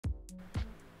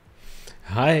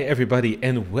Hi, everybody,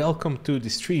 and welcome to the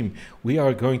stream. We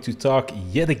are going to talk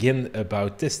yet again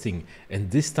about testing,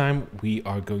 and this time we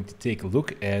are going to take a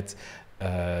look at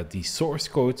the source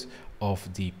code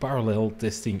of the parallel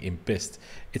testing in Pest.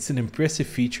 It's an impressive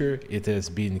feature. It has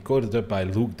been coded up by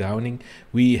Luke Downing.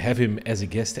 We have him as a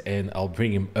guest, and I'll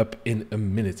bring him up in a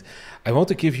minute. I want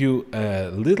to give you a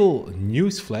little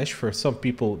news flash for some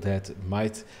people that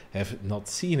might have not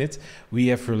seen it. We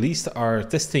have released our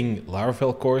testing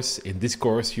Laravel course. In this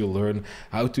course, you'll learn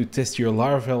how to test your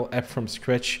Laravel app from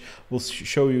scratch. We'll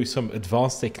show you some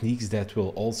advanced techniques that we'll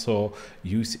also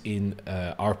use in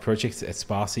our projects at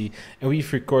Spatie. And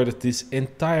we've recorded this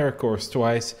entire course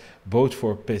twice, both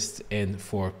for Pest and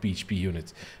for PHP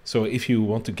Unit. So if you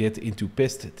want to get into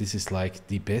Pest, this is like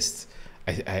the best.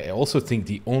 I also think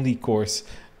the only course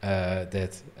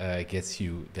that gets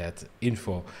you that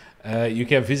info. You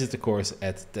can visit the course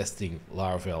at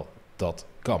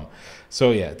testinglaravel.com.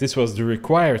 So yeah, this was the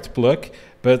required plug,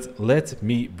 but let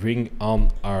me bring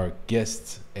on our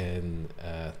guest and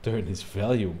turn his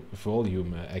volume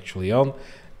actually on.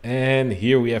 And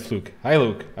here we have Luke. Hi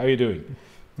Luke, how are you doing?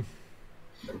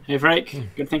 Hey Frank,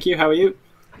 good, thank you. How are you?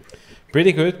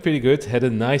 Pretty good, pretty good. Had a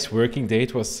nice working day.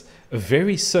 It was a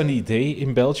very sunny day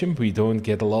in Belgium. We don't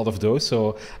get a lot of those,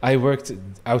 so I worked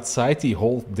outside the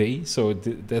whole day, so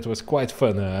that was quite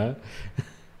fun.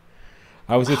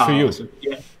 How was it for you? Awesome.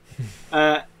 Yeah.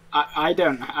 I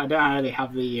don't really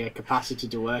have the capacity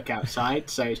to work outside,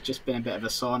 so it's just been a bit of a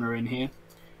sauna in here.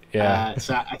 Yeah.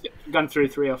 So I've gone through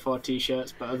 3 or 4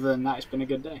 t-shirts, but other than that, it's been a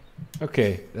good day.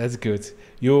 Okay, that's good.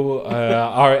 You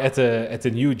are at a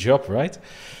new job, right?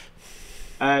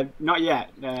 Not yet.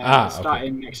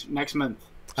 Starting next month.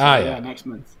 So, yeah, next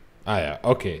month. Yeah,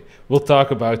 okay. We'll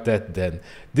talk about that then.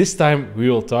 This time we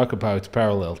will talk about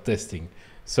parallel testing.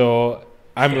 So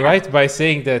I'm right by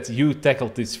saying that you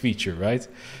tackled this feature, right?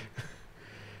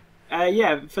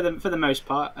 Yeah, for the most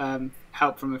part.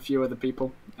 Help from a few other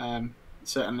people.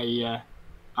 Certainly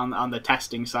on the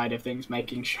testing side of things,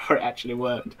 making sure it actually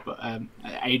worked. But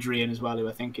Adrian as well, who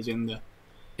I think is in the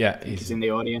he's in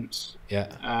the audience.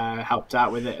 Yeah, helped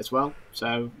out with it as well.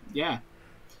 So yeah,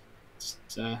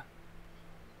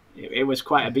 it was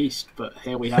quite a beast, but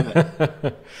here we have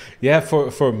it. Yeah,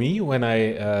 for me, when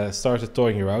I started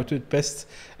toying around with Pest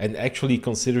and actually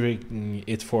considering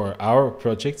it for our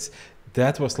projects,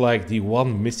 that was like the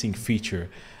one missing feature.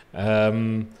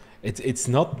 It's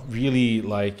not really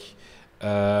like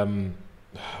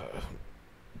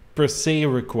per se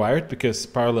required, because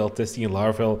parallel testing in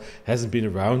Laravel hasn't been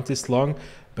around this long.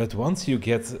 But once you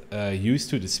get used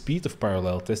to the speed of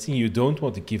parallel testing, you don't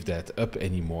want to give that up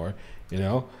anymore. You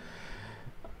know,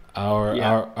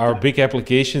 our big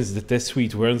applications, the test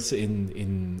suite runs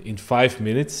in 5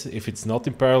 minutes if it's not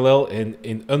in parallel, and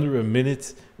in under a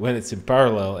minute when it's in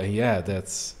parallel. And yeah,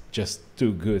 that's just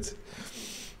too good.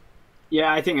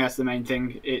 Yeah, I think that's the main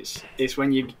thing. It's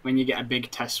when you get a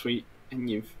big test suite and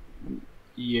you've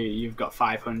got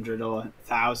 500 or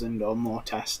 1,000 or more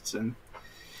tests, and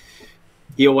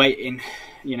you're waiting,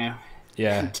 10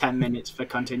 minutes for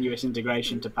continuous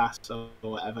integration to pass or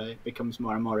whatever. It becomes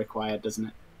more and more required, doesn't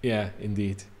it? Yeah,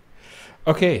 indeed.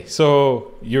 Okay,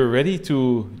 so you're ready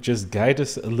to just guide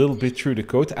us a little bit through the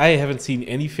code. I haven't seen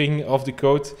anything of the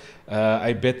code.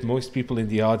 I bet most people in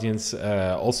the audience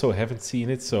also haven't seen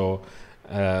it, so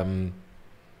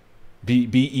be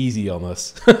easy on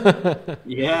us.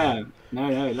 Yeah,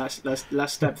 no.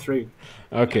 Let's step through.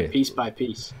 Okay, piece by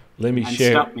piece. Let me and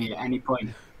share. Stop me at any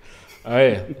point. Oh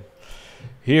yeah.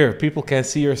 Here, people can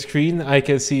see your screen. I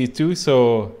can see it too.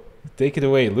 So take it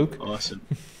away, Luke. Awesome.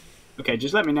 Okay,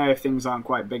 just let me know if things aren't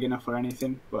quite big enough or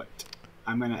anything, but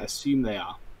I'm going to assume they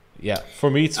are. Yeah, for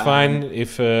me it's fine.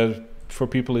 If for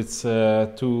people it's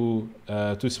too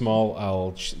small,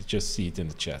 I'll just see it in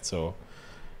the chat. So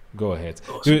go ahead.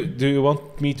 Awesome. Do you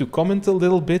want me to comment a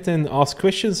little bit and ask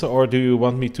questions, or do you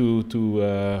want me to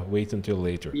wait until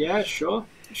later? Yeah, sure.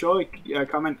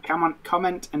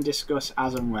 Comment and discuss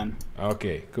as and when.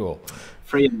 Okay, cool.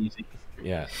 Free and easy.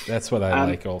 Yeah, that's what I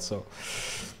like also.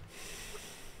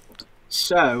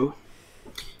 So,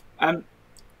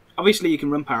 obviously you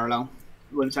can run parallel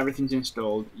once everything's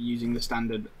installed using the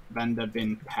standard vendor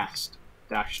bin pest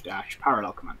 --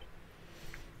 parallel command.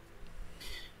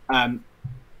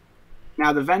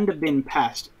 Now the vendor bin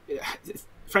pest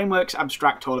frameworks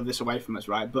abstract all of this away from us,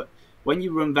 right? But when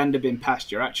you run vendor bin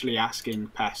pest, you're actually asking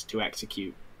pest to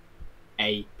execute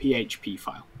a PHP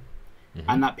file. Mm-hmm.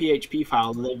 And that PHP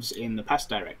file lives in the pest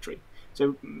directory.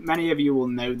 So many of you will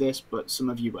know this, but some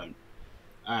of you won't.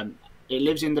 It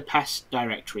lives in the pest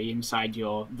directory inside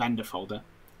your vendor folder,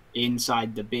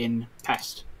 inside the bin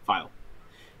pest file.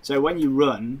 So when you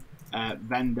run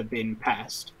vendor bin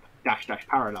pest --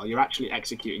 parallel, you're actually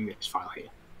executing this file here.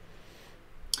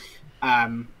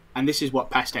 And this is what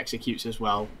pest executes as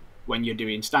well when you're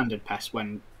doing standard pest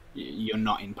when you're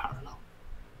not in parallel.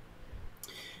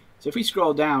 So if we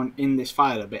scroll down in this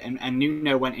file a bit, and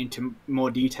Nuno went into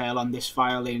more detail on this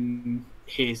file in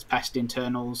his pest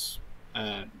internals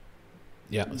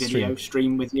video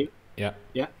stream with you. Yeah.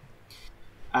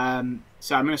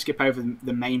 So I'm going to skip over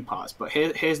the main parts, but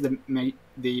here's the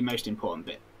most important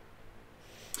bit.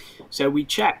 So we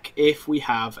check if we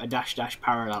have a --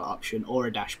 parallel option or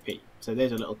a -p. So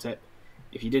there's a little tip.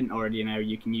 If you didn't already know,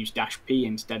 you can use -p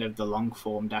instead of the long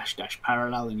form --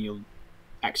 parallel, and you'll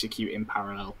execute in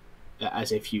parallel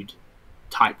as if you'd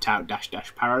typed out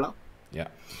 -- parallel. Yeah.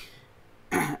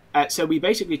 So we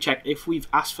basically check if we've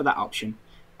asked for that option,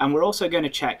 and we're also going to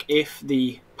check if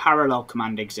the parallel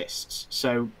command exists.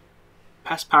 So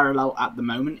Pest Parallel at the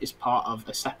moment is part of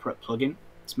a separate plugin.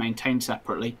 It's maintained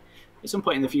separately. At some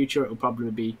point in the future, it will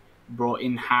probably be brought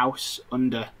in-house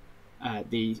under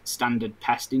the standard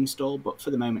pest install, but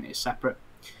for the moment it's separate.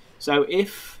 So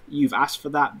if you've asked for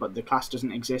that, but the class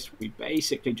doesn't exist, we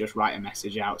basically just write a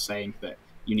message out saying that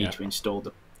you need to install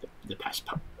the Pest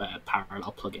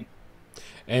Parallel plugin.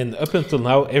 And up until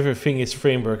now, everything is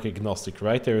framework agnostic,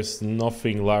 right? There's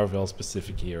nothing Laravel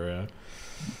specific here.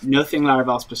 Nothing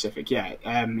Laravel specific, yeah.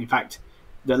 In fact,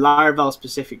 the Laravel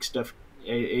specific stuff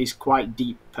is quite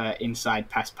deep inside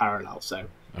Pest Parallel. So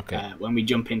when we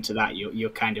jump into that,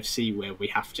 you'll kind of see where we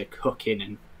have to hook in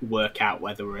and work out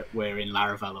whether we're in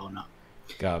Laravel or not.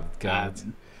 Got it.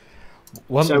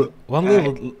 One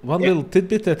little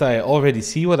tidbit that I already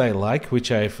see what I like,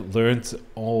 which I've learned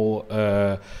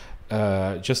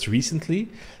just recently,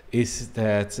 is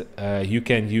that you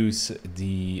can use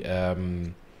the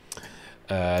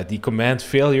command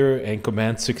failure and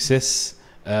command success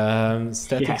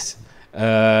statics.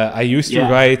 I used to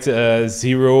write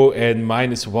 0 and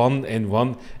 -1 and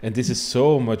 1, and this is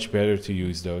so much better to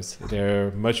use those.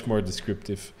 They're much more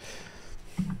descriptive.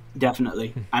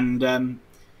 Definitely. And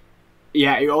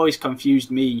it always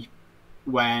confused me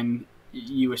when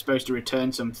you were supposed to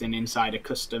return something inside a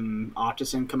custom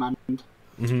artisan command.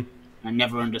 Mm-hmm. I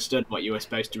never understood what you were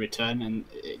supposed to return, and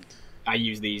I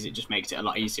use these. It just makes it a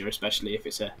lot easier, especially if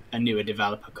it's a newer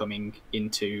developer coming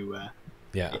into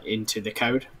the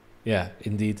code. Yeah,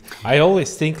 indeed. I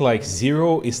always think like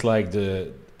 0 is like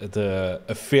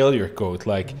a failure code,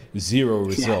 like 0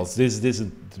 results. This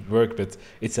doesn't work, but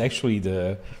it's actually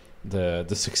the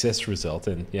success result.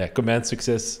 And command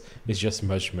success is just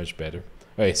much, much better.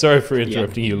 Hey, sorry for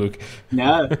interrupting you, Luke.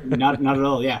 No, not at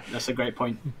all. Yeah, that's a great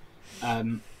point.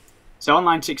 So on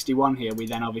line 61 here, we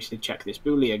then obviously check this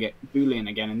Boolean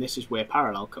again, and this is where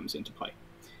parallel comes into play.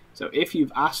 So if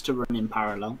you've asked to run in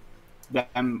parallel,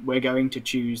 then we're going to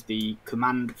choose the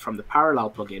command from the parallel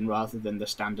plugin rather than the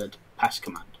standard pest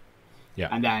command. Yeah.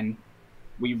 And then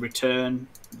we return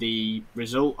the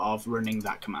result of running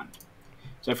that command.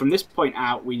 So from this point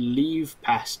out, we leave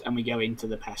pest and we go into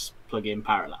the pest plugin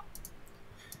parallel.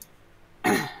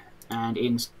 And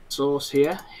in source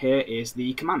here is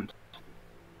the command.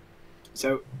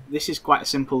 So this is quite a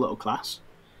simple little class.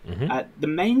 Mm-hmm. The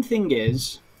main thing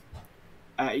is,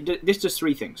 this does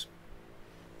three things.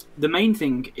 The main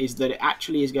thing is that it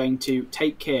actually is going to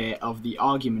take care of the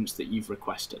arguments that you've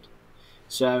requested.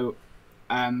 So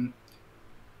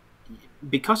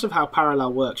because of how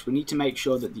parallel works, we need to make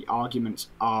sure that the arguments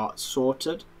are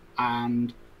sorted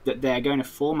and that they're going to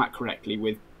format correctly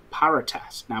with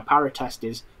Paratest. Now, Paratest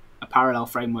is a parallel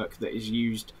framework that is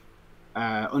used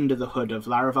under the hood of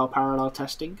Laravel parallel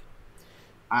testing,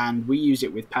 and we use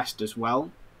it with Pest as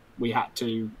well. We had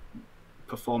to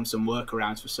perform some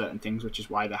workarounds for certain things, which is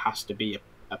why there has to be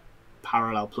a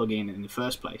parallel plugin in the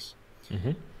first place.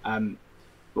 Mm-hmm.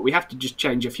 But we have to just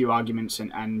change a few arguments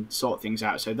and sort things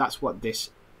out. So that's what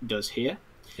this does here.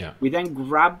 Yeah. We then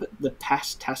grab the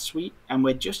Pest test suite, and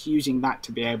we're just using that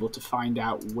to be able to find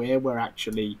out where we're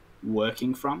actually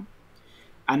working from.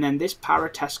 And then this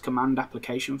Paratest command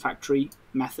application factory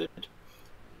method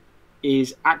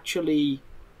is actually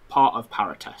part of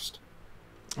Paratest.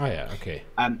 Oh yeah, okay.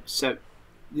 So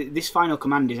this final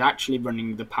command is actually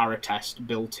running the Paratest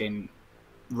built-in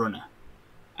runner.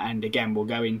 And again, we'll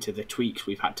go into the tweaks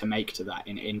we've had to make to that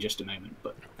in just a moment.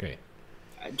 But okay,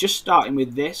 just starting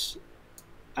with this,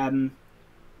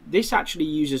 this actually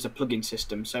uses a plugin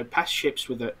system. So Pest ships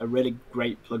with a really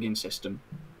great plugin system.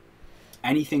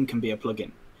 Anything can be a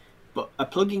plugin, but a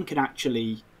plugin can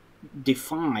actually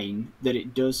define that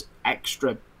it does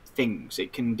extra things.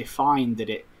 It can define that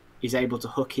it is able to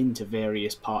hook into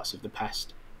various parts of the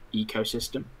Pest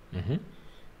ecosystem. Mm-hmm.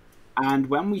 And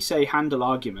when we say handle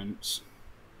arguments,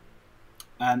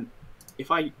 If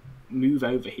I move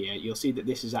over here, you'll see that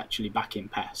this is actually back in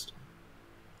Pest.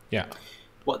 Yeah.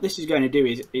 What this is going to do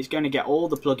is it's going to get all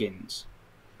the plugins,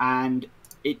 and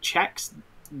it checks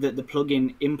that the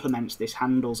plugin implements this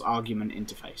handles argument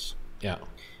interface. Yeah.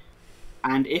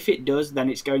 And if it does, then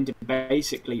it's going to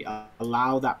basically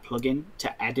allow that plugin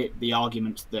to edit the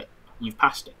arguments that you've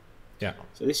passed it. Yeah.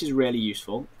 So this is really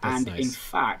useful. That's and nice. In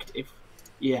fact,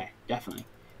 yeah, definitely.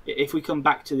 If we come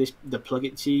back to the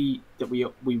plugin, see that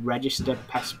we register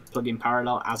Pest plugin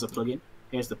parallel as a plugin.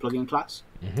 Here's the plugin class.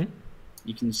 Mm-hmm.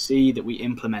 You can see that we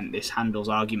implement this handles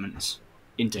arguments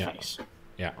interface.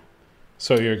 Yeah.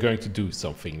 So you're going to do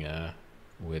something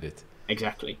with it.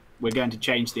 Exactly. We're going to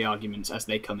change the arguments as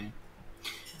they come in.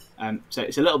 So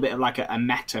it's a little bit of like a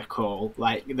meta call.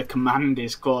 Like the command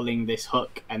is calling this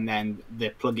hook, and then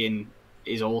the plugin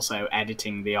is also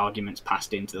editing the arguments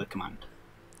passed into the command.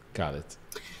 Got it.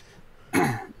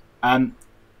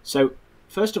 So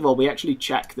first of all, we actually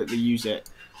check that the user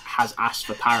has asked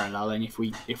for parallel, and if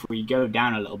we go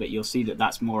down a little bit, you'll see that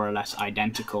that's more or less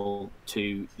identical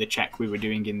to the check we were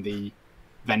doing in the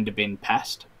vendor bin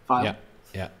pest file. Yeah.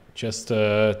 Yeah. Just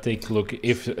take a look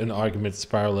if an argument is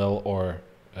parallel or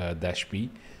 -b.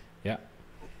 Yeah.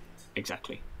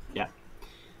 Exactly. Yeah.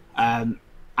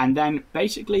 And then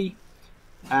basically,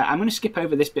 I'm going to skip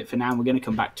over this bit for now, and we're going to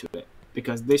come back to it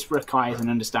because this requires an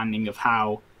understanding of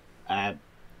how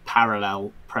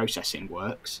parallel processing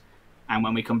works. And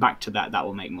when we come back to that, that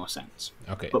will make more sense.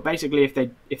 Okay. But basically,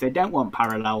 if they don't want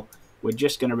parallel, we're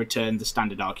just going to return the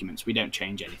standard arguments. We don't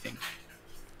change anything.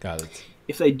 Got it.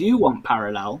 If they do want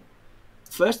parallel,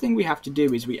 first thing we have to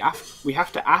do is we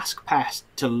have to ask Pest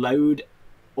to load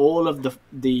all of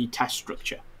the test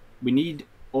structure. We need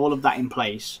all of that in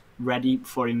place, ready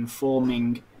for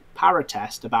informing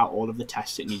Paratest about all of the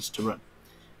tests it needs to run.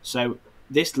 So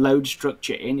this load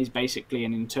structure in is basically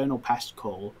an internal Pest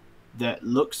call that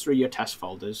looks through your test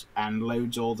folders and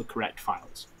loads all the correct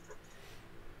files.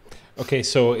 Okay,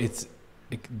 so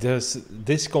does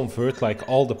this convert like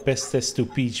all the pest tests to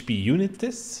PHP unit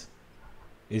tests?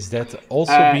 Is that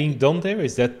also being done there?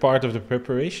 Is that part of the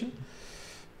preparation?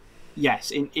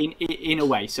 Yes, in a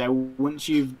way. So once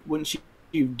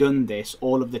you've done this,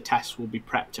 all of the tests will be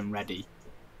prepped and ready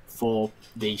for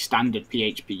the standard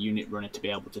PHP unit runner to be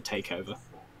able to take over.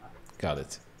 Got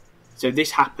it. So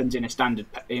this happens in a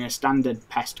standard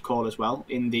pest call as well,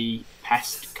 in the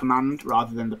pest command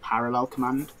rather than the parallel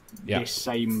command. Yeah. This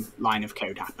same line of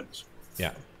code happens.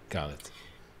 Yeah, got it.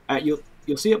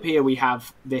 You'll see up here we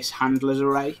have this handlers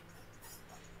array,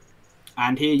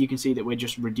 and here you can see that we're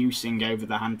just reducing over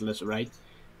the handlers array.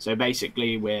 So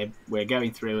basically we're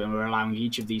going through and we're allowing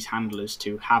each of these handlers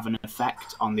to have an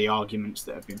effect on the arguments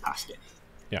that have been passed in.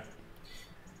 Yeah.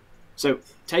 So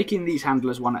taking these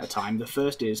handlers one at a time, the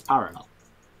first is parallel.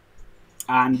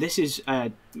 And this is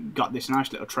got this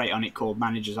nice little trait on it called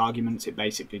manager's arguments. It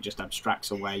basically just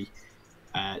abstracts away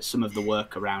some of the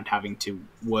work around having to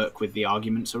work with the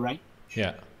arguments array.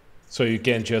 Yeah. So you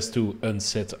can just do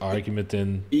unset argument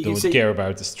and don't care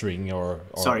about the string or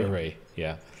array.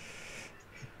 Yeah.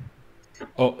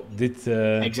 Oh,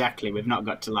 exactly. We've not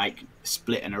got to like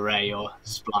split an array or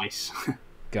splice.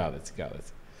 Got it. Got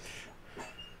it.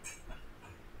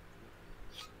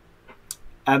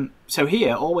 So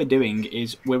here, all we're doing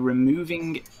is we're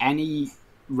removing any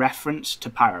reference to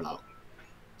parallel.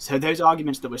 So those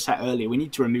arguments that were set earlier, we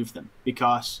need to remove them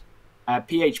because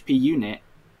PHP unit,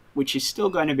 which is still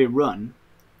going to be run,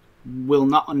 will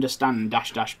not understand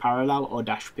 -- parallel or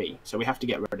 -p. So we have to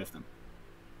get rid of them.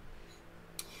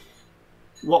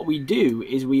 What we do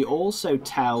is we also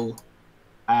tell,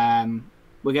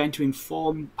 we're going to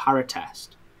inform Paratest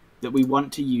that we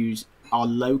want to use our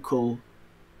local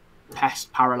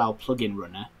Pest Parallel plugin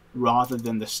runner rather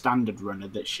than the standard runner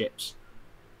that ships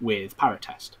with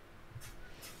Paratest.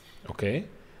 Okay.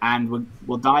 And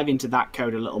we'll dive into that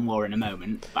code a little more in a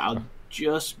moment, but I'll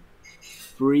just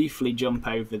briefly jump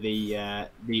over the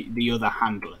other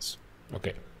handlers.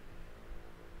 Okay.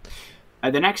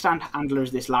 The next handler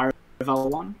is this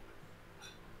Laravel one.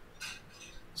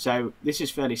 So this is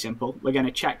fairly simple. We're going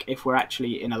to check if we're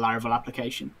actually in a Laravel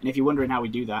application. And if you're wondering how we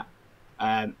do that,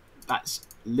 that's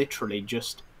literally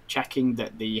just checking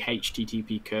that the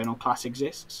HTTP kernel class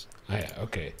exists. Oh, yeah,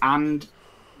 okay. And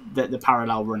that the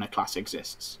parallel runner class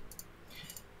exists.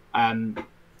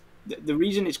 The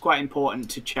reason it's quite important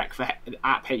to check for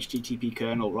app HTTP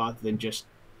kernel rather than just,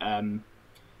 I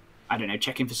don't know,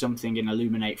 checking for something in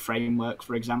Illuminate framework,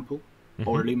 for example,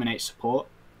 or Illuminate support,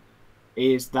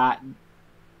 is that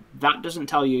doesn't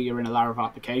tell you you're in a Laravel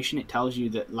application. It tells you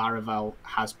that Laravel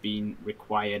has been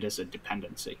required as a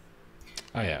dependency.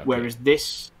 Oh, yeah, okay. Whereas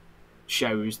this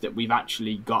shows that we've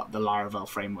actually got the Laravel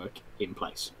framework in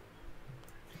place.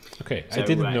 Okay, So, I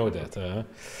didn't know that.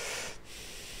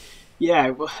 Yeah,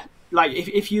 well, like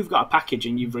if you've got a package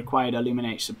and you've required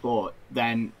Illuminate support,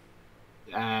 then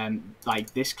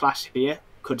like this class here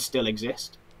could still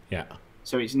exist. Yeah.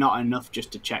 So it's not enough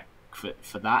just to check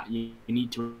for that. You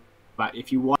need to, but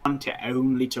if you want it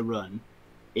only to run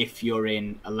if you're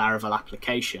in a Laravel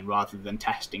application rather than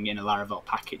testing in a Laravel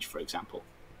package, for example,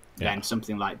 then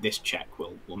something like this check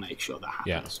will make sure that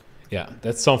happens. Yeah,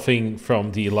 that's something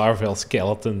from the Laravel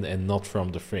skeleton and not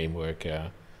from the framework.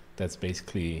 That's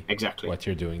basically exactly what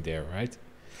you're doing there, right?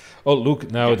 Oh,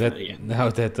 look, now that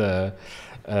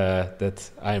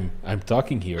I'm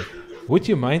talking here, would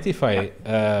you mind if I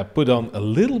put on a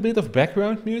little bit of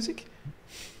background music?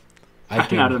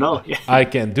 Not at all. Yeah. I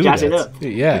can do Jazz that. It up.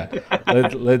 Yeah,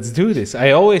 let's do this.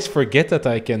 I always forget that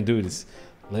I can do this.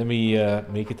 Let me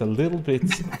make it a little bit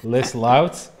less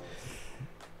loud.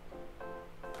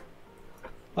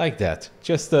 Like that.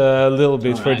 Just a little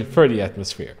bit for the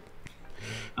atmosphere.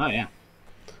 Oh, yeah.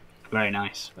 Very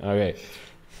nice. Okay.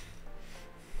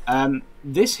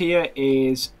 This here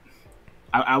is...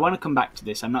 I want to come back to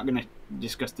this. I'm not going to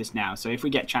discuss this now. So if we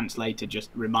get a chance later, just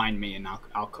remind me and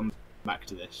I'll come back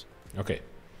to this. Okay.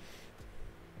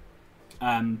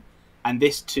 And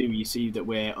this too, you see that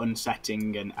we're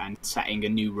unsetting and setting a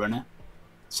new runner.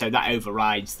 So that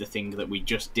overrides the thing that we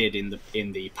just did in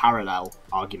the parallel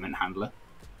argument handler.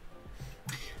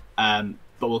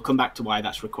 But we'll come back to why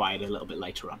that's required a little bit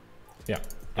later on. Yeah.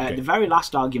 Okay. The very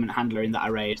last argument handler in that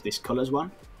array is this colors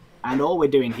one. And all we're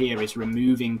doing here is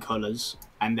removing colors.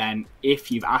 And then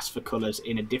if you've asked for colors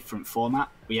in a different format,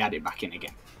 we add it back in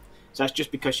again. So that's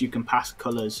just because you can pass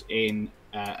colors in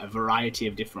a variety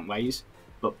of different ways.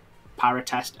 But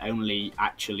Paratest only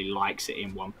actually likes it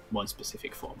in one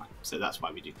specific format. So that's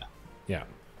why we do that. Yeah.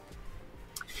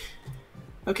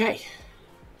 Okay.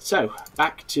 So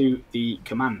back to the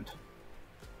command.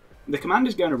 The command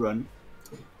is going to run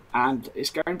and it's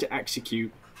going to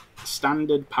execute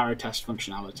standard Paratest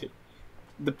functionality.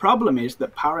 The problem is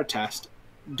that Paratest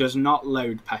does not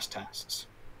load pest tests.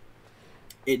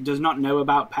 It does not know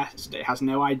about pest. It has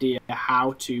no idea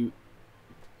how to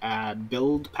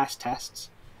build pest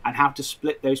tests and how to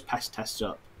split those pest tests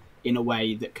up in a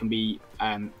way that can be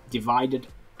divided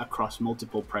across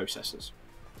multiple processes.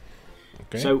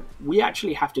 Okay. So we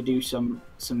actually have to do some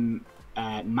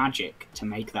magic to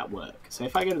make that work. So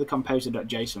if I go to the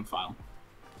composer.json file,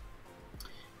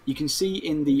 you can see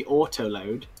in the auto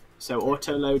load. So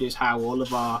auto load is how all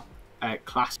of our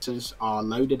classes are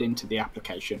loaded into the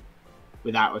application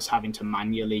without us having to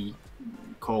manually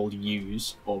call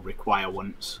use or require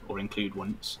once or include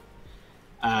once.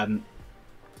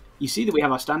 You see that we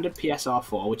have our standard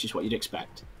PSR4, which is what you'd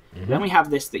expect. Mm-hmm. Then we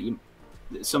have this that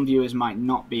some viewers might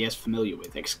not be as familiar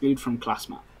with, exclude from class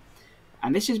map.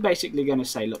 And this is basically going to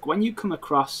say, look, when you come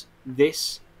across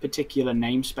this particular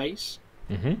namespace,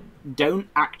 mm-hmm. don't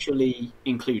actually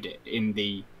include it in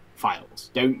the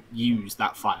files. Don't use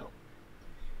that file.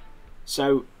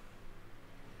 So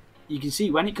you can see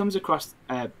when it comes across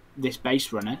this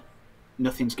base runner,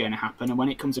 nothing's going to happen. And when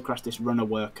it comes across this runner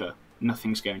worker,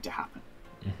 nothing's going to happen.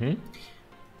 Mm-hmm.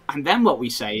 And then what we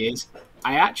say is,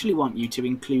 I actually want you to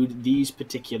include these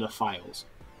particular files.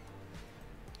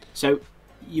 So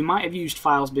you might have used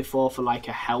files before for like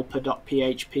a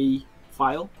helper.php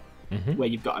file, mm-hmm. where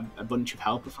you've got a bunch of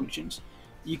helper functions.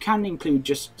 You can include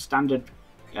just standard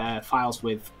files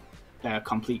with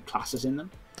complete classes in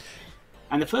them.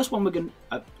 And the first one we're going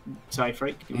to... sorry,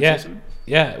 Frank, can you say something?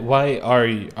 Yeah, why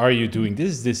are you doing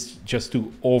this? Is this just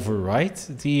to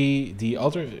overwrite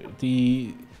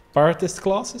the Paratest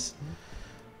classes?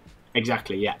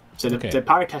 Exactly, yeah. So the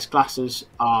Paratest classes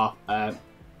are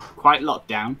quite locked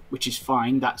down, which is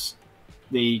fine. That's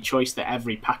the choice that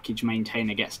every package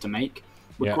maintainer gets to make.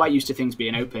 We're quite used to things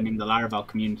being open in the Laravel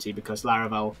community because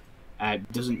Laravel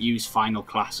doesn't use final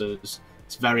classes.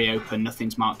 It's very open.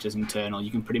 Nothing's marked as internal.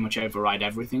 You can pretty much override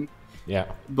everything.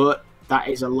 Yeah. But that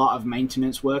is a lot of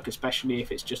maintenance work, especially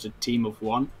if it's just a team of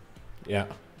one. Yeah.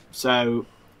 So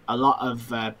a lot of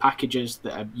packages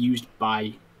that are used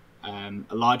by a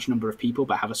large number of people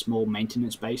but have a small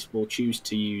maintenance base will choose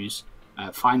to use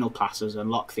final classes and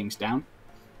lock things down,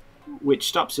 which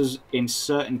stops us in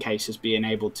certain cases being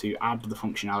able to add the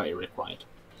functionality required.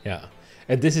 Yeah.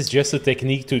 And this is just a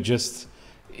technique to just,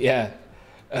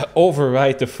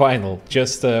 overwrite the final.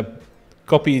 Just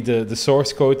copy the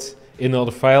source code in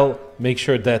another file, make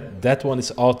sure that one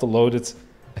is auto-loaded,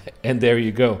 and there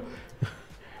you go.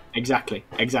 Exactly,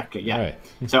 yeah. Right.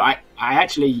 So I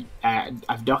actually,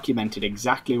 I've documented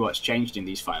exactly what's changed in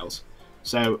these files.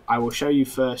 So I will show you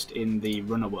first in the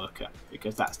runner worker,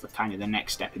 because that's the kind of the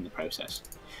next step in the process.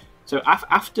 So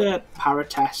after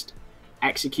Paratest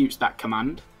executes that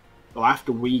command, or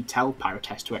after we tell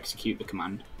Paratest to execute the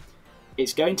command,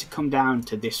 it's going to come down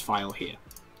to this file here.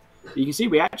 You can see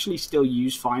we actually still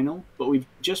use final, but we've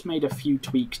just made a few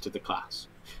tweaks to the class.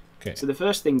 Okay. So the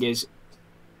first thing is,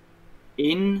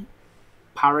 in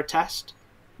Paratest,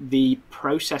 the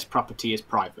process property is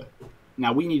private.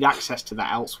 Now we need access to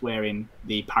that elsewhere in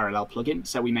the Parallel plugin,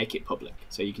 so we make it public.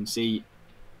 So you can see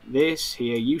this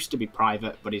here used to be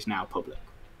private, but is now public.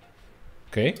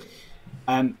 Okay.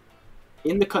 In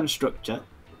the constructor,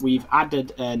 we've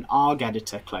added an arg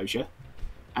editor closure,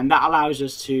 and that allows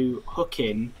us to hook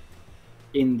in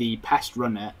the pest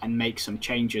runner and make some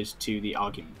changes to the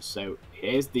arguments. So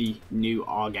here's the new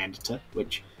arg editor,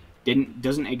 which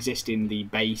doesn't exist in the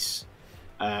base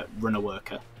runner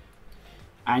worker.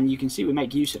 And you can see we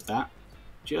make use of that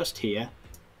just here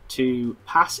to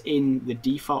pass in the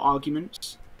default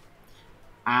arguments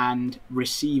and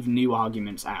receive new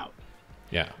arguments out.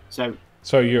 Yeah. So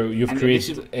you've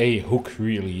created a hook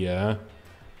really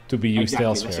to be used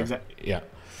elsewhere.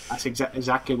 That's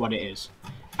exactly what it is.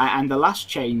 And the last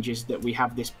change is that we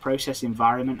have this process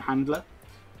environment handler,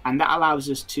 and that allows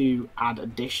us to add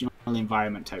additional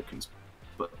environment tokens.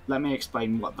 But let me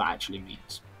explain what that actually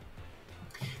means.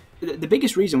 The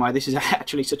biggest reason why this is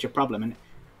actually such a problem, and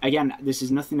again, this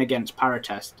is nothing against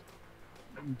Paratest,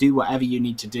 do whatever you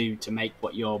need to do to make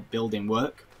what you're building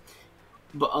work,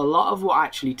 but a lot of what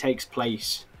actually takes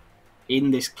place in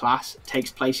this class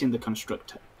takes place in the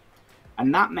constructor,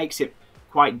 and that makes it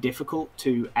quite difficult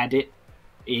to edit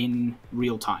in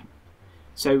real time.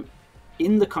 So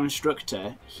in the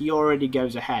constructor, he already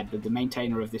goes ahead with the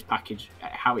maintainer of this package,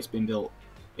 how it's been built.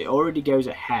 It already goes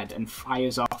ahead and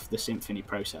fires off the Symfony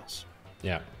process.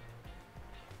 Yeah.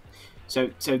 So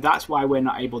that's why we're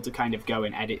not able to kind of go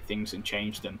and edit things and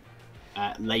change them.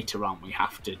 Later on, we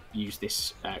have to use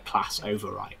this class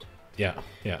override. Yeah,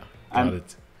 got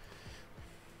it.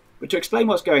 But to explain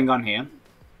what's going on here,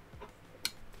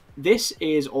 this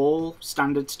is all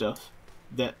standard stuff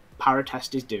that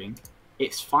Paratest is doing.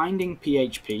 It's finding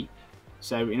PHP.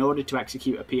 So in order to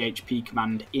execute a PHP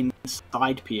command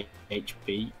inside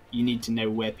PHP, you need to know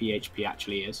where PHP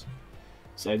actually is.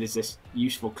 So there's this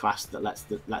useful class that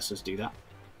lets us do that.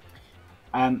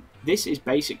 This is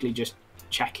basically just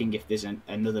checking if there's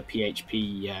another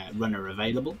PHP runner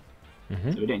available. So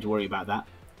we don't need to worry about that.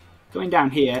 Going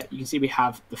down here, you can see we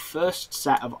have the first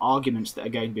set of arguments that are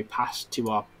going to be passed to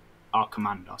our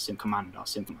command, our sim command.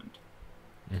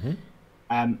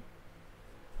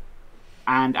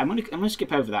 And I'm gonna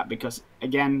skip over that because,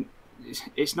 again,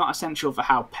 it's not essential for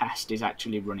how Pest is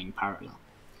actually running parallel.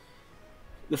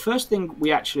 The first thing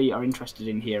we actually are interested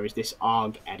in here is this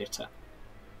arg editor.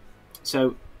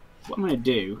 So what I'm going to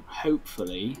do,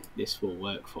 hopefully this will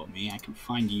work for me. I can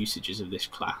find usages of this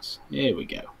class. Here we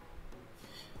go.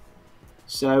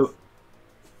 So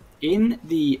in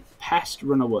the Pest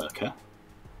runner worker,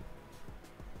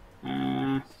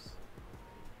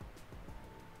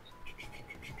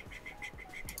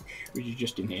 which is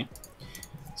just in here.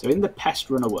 So in the Pest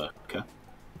runner worker,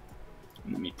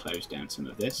 and let me close down some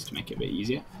of this to make it a bit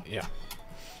easier. Yeah.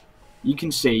 You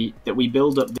can see that we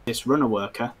build up this runner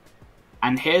worker,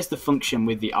 and here's the function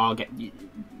with the arg.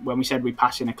 When we said we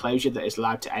pass in a closure that is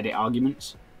allowed to edit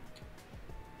arguments,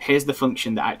 here's the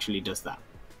function that actually does that.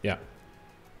 Yeah.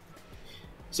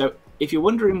 So if you're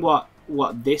wondering what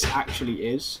this actually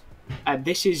is,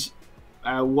 this is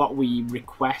what we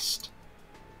request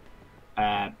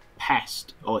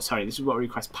this is what we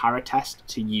request Paratest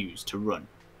to use to run.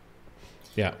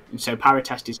 Yeah. And so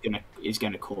Paratest is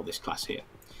gonna call this class here.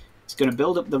 It's gonna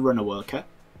build up the runner worker,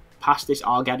 pass this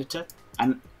arg editor,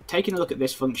 and taking a look at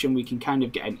this function, we can kind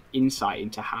of get an insight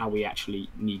into how we actually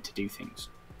need to do things.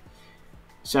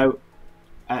 So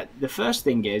the first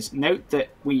thing is, note that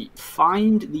we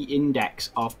find the index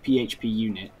of PHP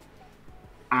unit,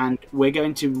 and we're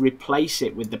going to replace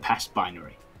it with the pest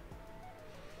binary.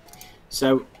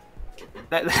 So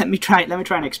let me try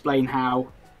and explain how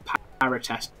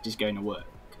Paratest is going to work.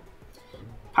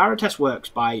 Paratest works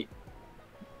by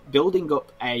building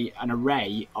up an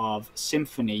array of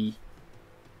Symfony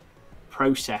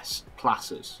process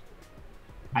classes.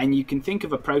 And you can think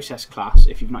of a process class,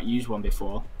 if you've not used one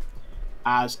before,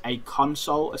 as a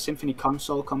Symfony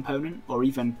console component, or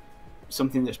even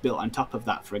something that's built on top of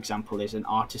that. For example, is an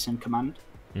artisan command.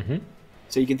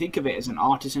 So you can think of it as an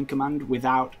artisan command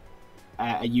without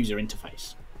a user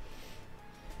interface.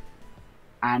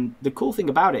 And the cool thing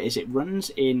about it is it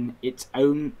runs in its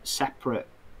own separate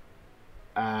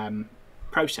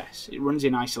process. It runs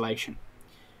in isolation.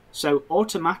 So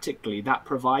automatically that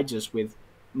provides us with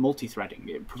multi-threading.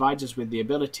 It provides us with the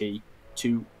ability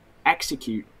to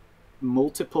execute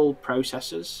multiple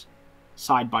processes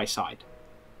side by side.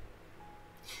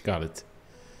 Got it.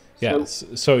 Yeah.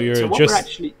 So So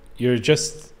you're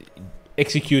just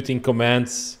executing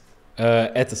commands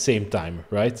at the same time,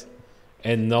 right?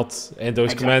 And those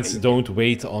commands don't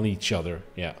wait on each other.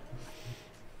 Yeah.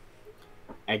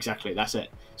 Exactly, that's it.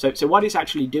 So what it's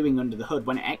actually doing under the hood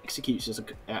when it executes as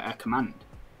a command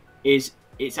is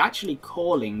it's actually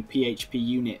calling PHP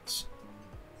unit's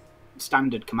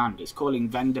standard command. It's calling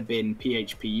vendor bin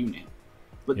PHP unit,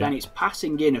 but then it's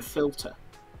passing in a filter,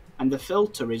 and the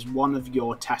filter is one of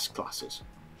your test classes.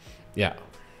 Yeah.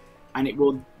 And it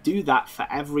will do that for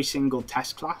every single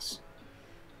test class.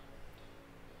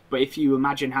 But if you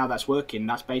imagine how that's working,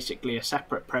 that's basically a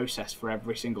separate process for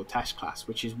every single test class,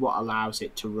 which is what allows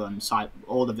it to run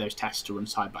all of those tests to run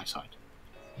side by side.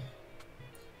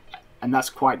 And that's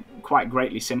quite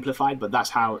greatly simplified, but that's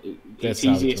how it's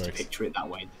easiest to picture it that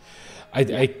way.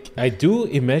 I do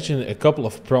imagine a couple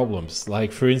of problems.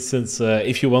 Like, for instance,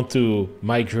 if you want to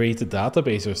migrate a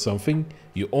database or something,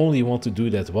 you only want to do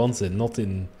that once and not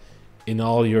in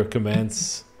all your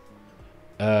commands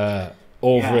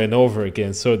over and over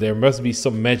again. So there must be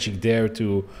some magic there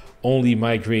to only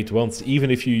migrate once,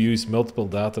 even if you use multiple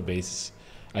databases,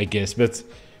 I guess. But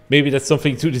maybe that's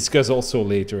something to discuss also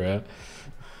later.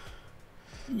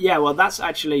 Yeah, well, that's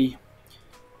actually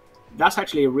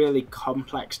a really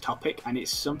complex topic, and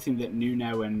it's something that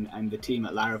Nuno and the team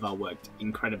at Laravel worked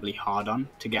incredibly hard on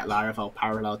to get Laravel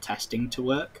parallel testing to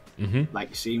work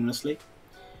like seamlessly.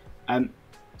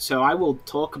 So I will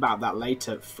talk about that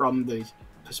later from the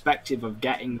perspective of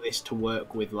getting this to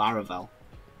work with Laravel,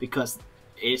 because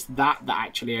it's that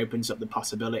actually opens up the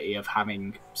possibility of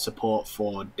having support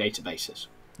for databases.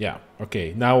 Yeah,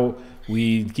 okay. Now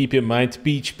we keep in mind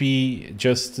PHP,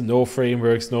 just no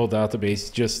frameworks, no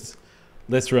database, just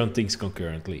let's run things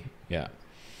concurrently. Yeah.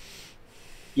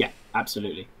 Yeah,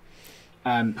 absolutely.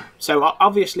 So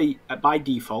obviously by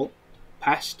default,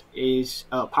 Paratest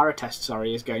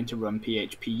is going to run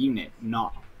PHP unit,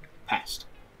 not Pest.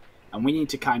 And we need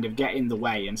to kind of get in the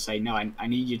way and say, no, I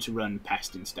need you to run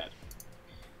Pest instead.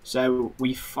 So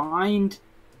we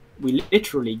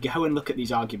literally go and look at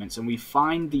these arguments and we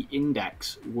find the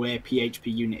index where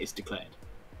PHP unit is declared.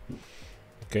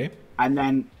 Okay. And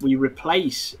then we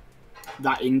replace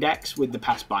that index with the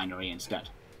Pest binary instead.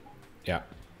 Yeah.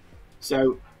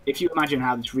 So if you imagine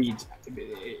how this reads,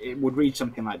 it would read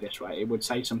something like this, right? It would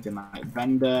say something like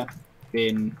vendor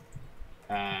bin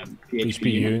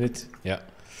PHP unit. Yeah.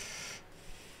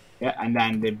 Yeah, and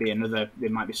then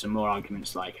there might be some more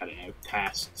arguments like, I don't know,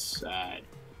 tests,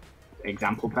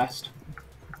 example test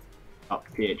of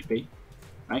PHP,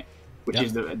 right? Which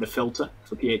is the filter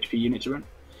for PHP unit to run.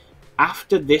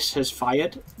 After this has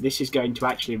fired, this is going to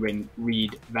actually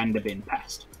read vendor bin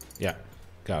pest. Yeah,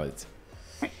 got it.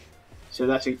 Right? So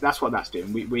that's what that's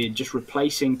doing. We're just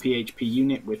replacing PHP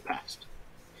unit with pest.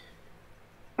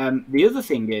 The other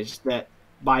thing is that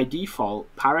by default,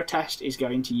 Paratest is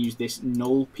going to use this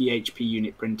null PHP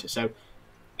unit printer. So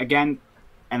again,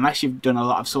 unless you've done a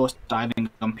lot of source diving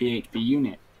on PHP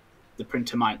unit, the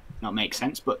printer might not make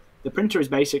sense, but the printer is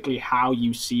basically how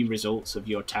you see results of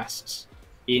your tests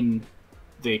in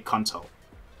the console.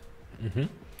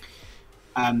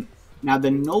 Now,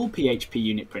 the null PHP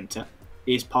unit printer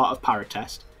is part of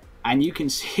Paratest, and you can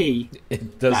see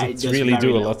it does really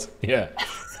do a lot. Yeah.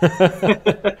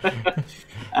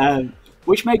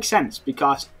 Which makes sense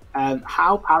because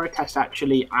how Paratest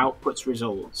actually outputs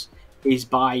results is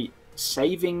by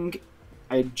saving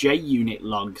JUnit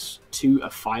logs to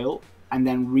a file and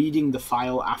then reading the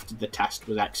file after the test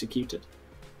was executed.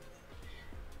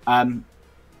 But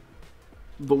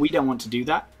we don't want to do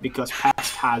that because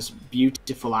Pest has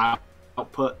beautiful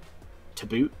output to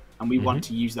boot, and we want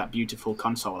to use that beautiful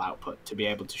console output to be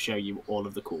able to show you all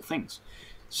of the cool things.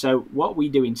 So what we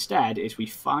do instead is we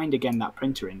find again that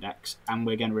printer index, and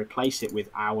we're going to replace it with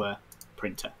our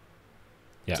printer.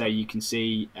 Yeah. So you can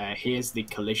see here's the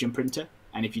collision printer,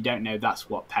 and if you don't know, that's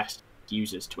what Pest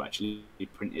uses to actually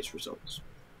print its results.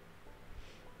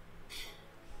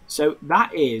 So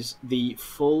that is the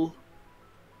full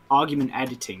argument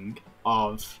editing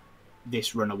of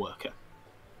this runner worker.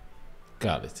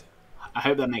 Got it. I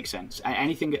hope that makes sense.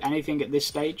 Anything at this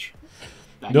stage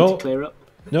that I need to clear up?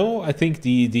 No, I think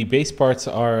the base parts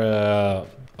are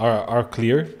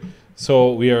clear.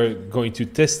 So we are going to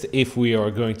test if we are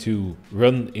going to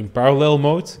run in parallel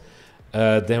mode.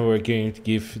 Then we're going to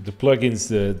give the plugins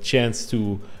the chance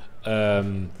to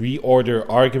reorder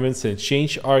arguments and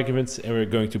change arguments, and we're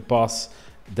going to pass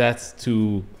that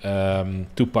to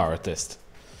power test.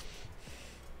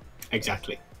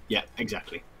 Exactly. Yeah,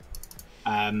 exactly.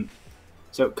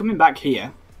 So coming back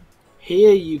here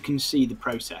you can see the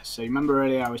process. So remember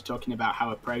earlier I was talking about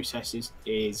how a process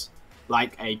is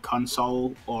like a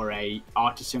console or a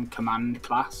artisan command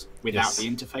class without the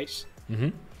interface.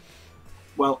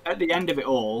 Well, at the end of it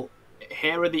all,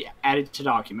 here are the edited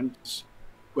arguments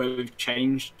where we've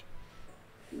changed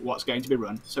what's going to be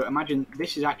run. So imagine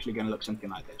this is actually going to look something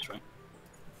like this, right?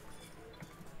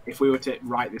 If we were to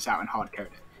write this out and hard code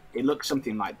it, it looks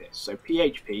something like this. So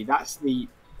PHP, that's the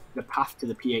path to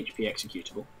the PHP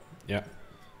executable. Yeah.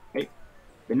 Okay.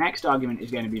 The next argument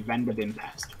is going to be vendor bin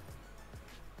pest.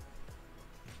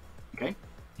 Okay.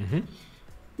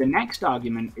 The next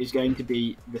argument is going to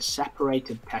be the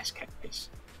separated pest case.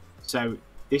 So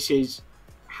this is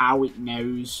how it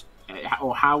knows,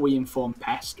 or how we inform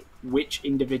pest which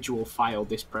individual file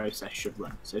this process should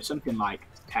run. So something like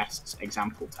tests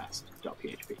example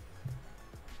test.php.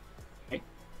 Okay.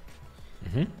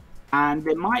 And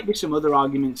there might be some other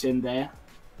arguments in there.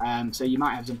 So you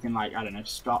might have something like, I don't know,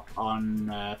 stop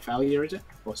on failure, is it?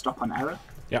 Or stop on error?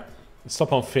 Yeah.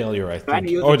 Stop on failure, I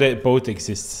think. Or they both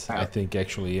exist, I think,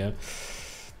 actually, yeah.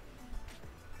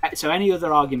 So any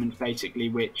other arguments, basically,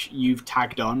 which you've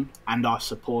tagged on and are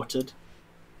supported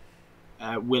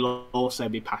will also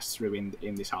be passed through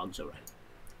in this args array.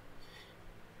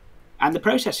 And the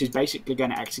process is basically going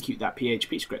to execute that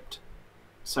PHP script.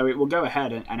 So it will go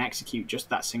ahead and execute just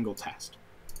that single test.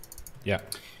 Yeah.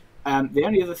 The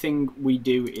only other thing we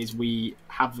do is we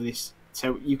have this.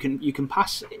 So you can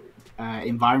pass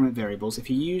environment variables. If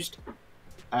you used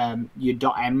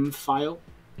your .m file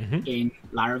in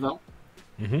Laravel,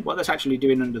 what that's actually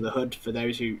doing under the hood, for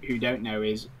those who don't know,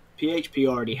 is PHP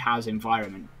already has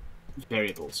environment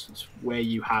variables. It's where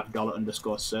you have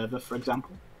 $_server, for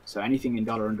example. So anything in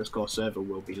 $_server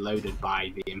will be loaded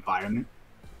by the environment.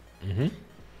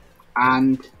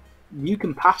 And you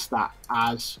can pass that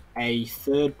as a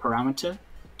third parameter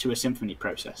to a Symfony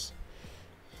process.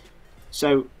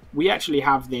 So we actually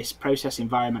have this process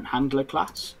environment handler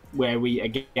class where we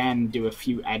again do a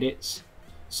few edits.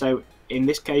 So in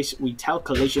this case, we tell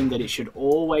Collision that it should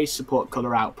always support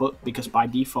color output, because by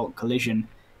default Collision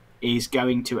is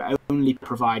going to only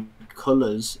provide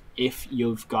colors if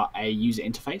you've got a user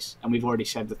interface. And we've already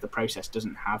said that the process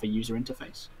doesn't have a user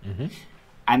interface.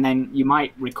 And then you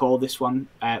might recall this one,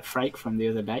 Frake, from the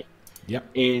other day. Yep.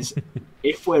 Is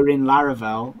if we're in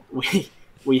Laravel,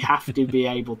 we have to be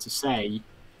able to say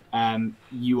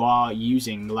you are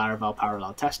using Laravel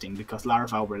parallel testing, because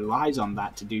Laravel relies on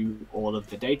that to do all of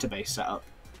the database setup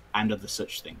and other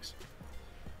such things.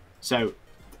 So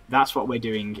that's what we're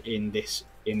doing in this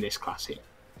class here.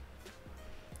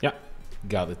 Yeah,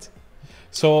 got it.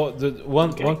 So the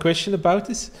one question about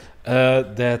this,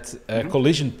 that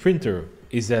collision printer,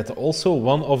 is that also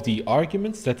one of the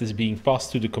arguments that is being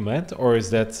passed to the command, or is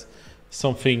that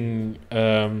something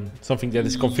something that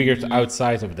is configured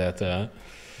outside of that?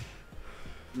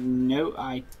 No,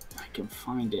 I can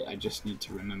find it. I just need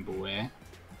to remember where.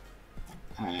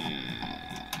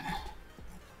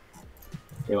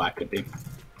 See what I could do.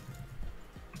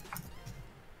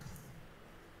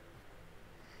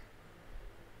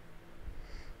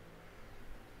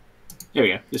 Here we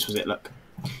go. This was it. Look.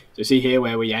 So see here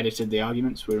where we edited the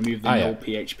arguments. We removed the null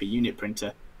PHP unit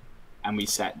printer, and we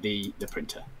set the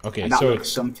printer. Okay, and that looks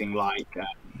something like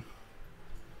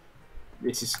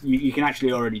this is. You can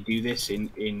actually already do this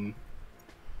in.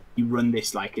 You run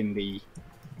this like in the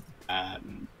as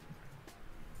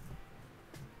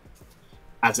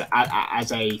a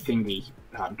thingy.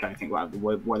 I'm trying to think what the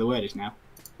word is now,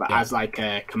 but as like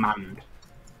a command.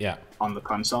 Yeah. On the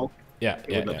console. Yeah.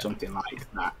 It would look something like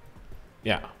that.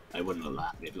 Yeah. It wouldn't look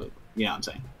that. It'd look. You know what I'm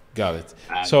saying? Got it.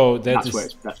 So that's where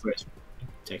it's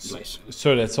taking place.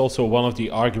 So that's also one of the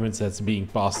arguments that's being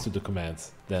passed to the command,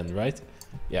 then, right?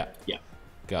 Yeah. Yeah.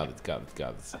 Got it.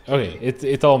 Okay,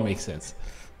 it all makes sense.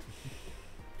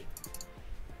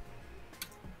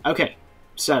 Okay,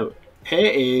 so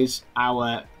here is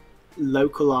our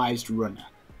localized runner,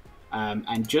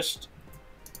 and just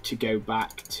to go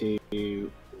back to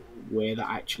where that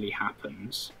actually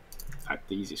happens. In fact,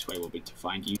 the easiest way will be to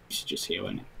find usages here,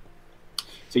 won't it?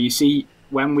 So you see,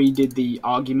 when we did the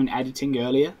argument editing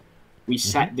earlier, we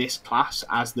set this class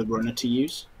as the runner to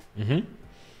use.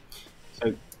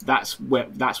 So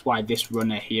that's why this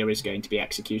runner here is going to be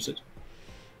executed.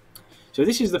 So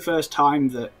this is the first time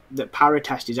that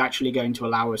Paratest is actually going to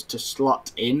allow us to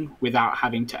slot in without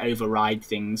having to override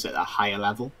things at a higher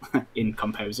level in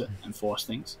Composer and force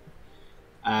things.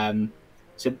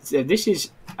 So this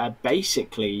is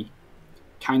basically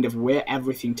kind of where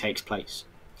everything takes place.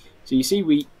 So you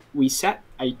see, we set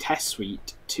a test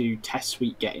suite to test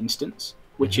suite get instance,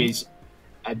 which is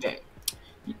a bit.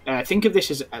 Think of this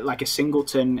as like a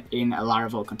singleton in a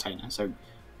Laravel container. So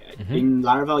in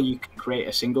Laravel, you can create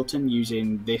a singleton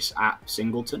using this app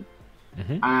singleton,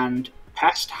 and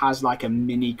Pest has like a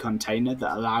mini container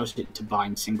that allows it to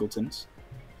bind singletons.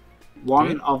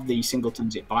 One of the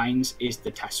singletons it binds is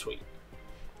the test suite.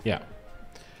 Yeah.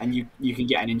 And you can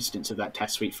get an instance of that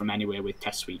test suite from anywhere with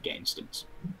test suite get instance.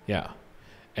 Yeah.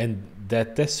 And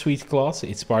that test suite class,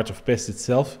 it's part of Pest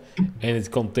itself, and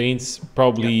it contains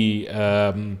probably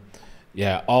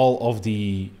all of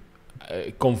the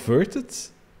converted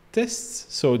tests,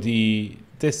 so the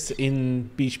tests in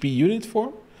PHP unit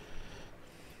form.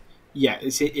 Yeah,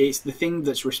 it's the thing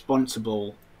that's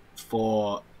responsible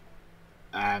for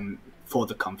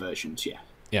the conversions. Yeah.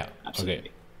 Yeah. Absolutely.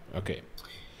 Okay.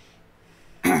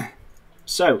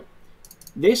 So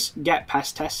this get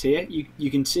pest tests here,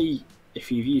 you can see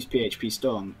if you've used PHP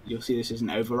Storm, you'll see this is an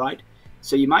override.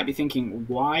 So you might be thinking,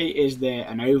 why is there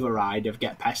an override of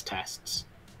get pest tests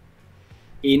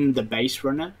in the base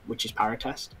runner, which is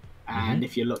Paratest? And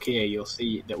if you look here, you'll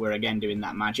see that we're again doing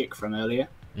that magic from earlier,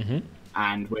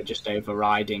 and we're just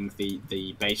overriding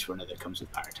the base runner that comes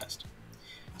with Paratest.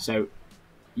 So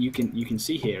you can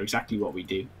see here exactly what we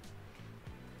do.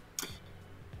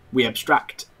 We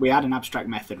add an abstract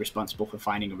method responsible for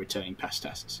finding and returning pest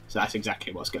tests. So that's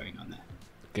exactly what's going on there.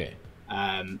 Okay.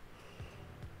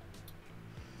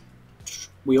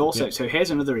 We also, so here's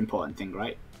another important thing,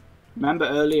 right? Remember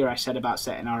earlier I said about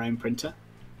setting our own printer?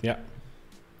 Yeah.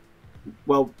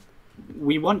 Well,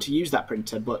 we want to use that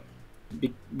printer, but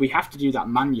we have to do that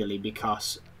manually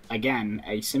because, again,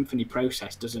 a Symfony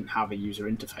process doesn't have a user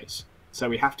interface. So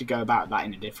we have to go about that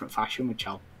in a different fashion, which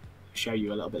I'll show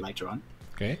you a little bit later on.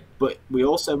 Okay. But we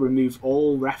also remove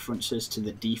all references to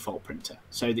the default printer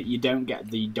so that you don't get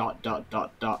the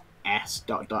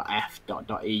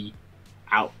 .s.f.e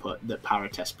output that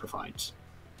Paratest provides.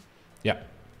 Yeah,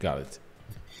 got it.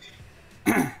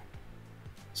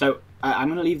 So I'm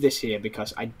going to leave this here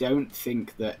because I don't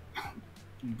think that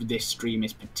this stream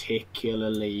is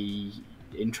particularly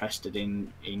interested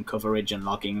in coverage and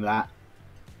logging that.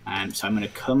 So I'm going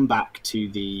to come back to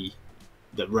the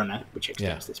runner, which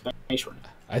extends this base runner.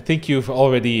 I think you've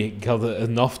already got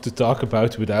enough to talk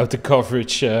about without the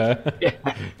coverage.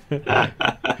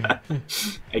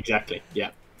 Exactly,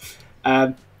 yeah.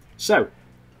 So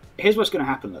here's what's going to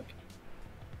happen, look.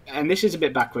 And this is a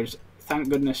bit backwards. Thank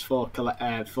goodness for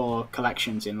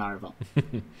collections in Laravel.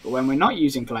 But when we're not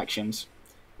using collections,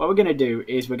 what we're going to do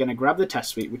is we're going to grab the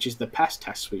test suite, which is the Pest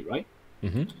test suite, right?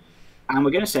 And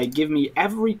we're going to say, give me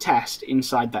every test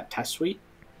inside that test suite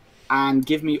and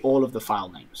give me all of the file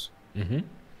names.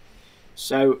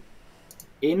 So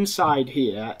inside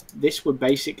here, this would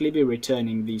basically be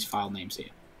returning these file names here.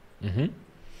 And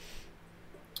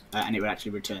it would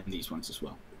actually return these ones as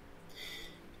well.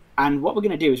 And what we're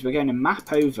going to do is we're going to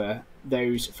map over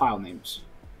those file names.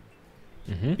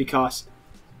 Because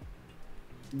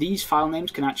these file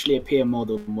names can actually appear more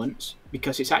than once,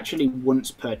 because it's actually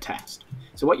once per test.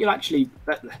 So what you'll actually,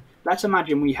 let's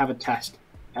imagine we have a test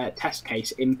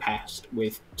case in Pest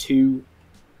with 2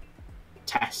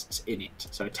 tests in it.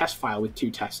 So a test file with 2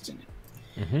 tests in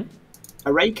it.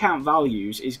 Array count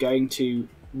values is going to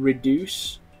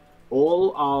reduce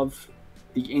all of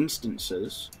the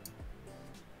instances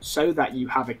so that you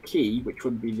have a key, which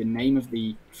would be the name of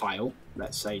the file,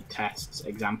 let's say tests,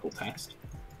 example test,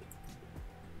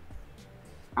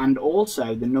 and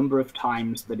also the number of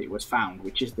times that it was found,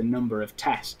 which is the number of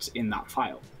tests in that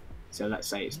file. So let's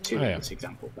say it's 2 in this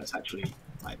example. That's actually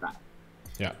like that.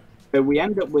 Yeah. So we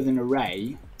end up with an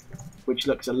array which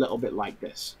looks a little bit like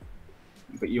this.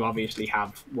 But you obviously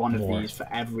have one of these for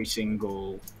every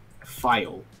single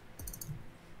file.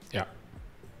 Yeah.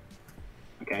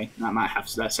 Okay, and that might have,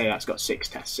 let's say that's got 6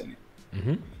 tests in it.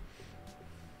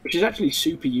 Which is actually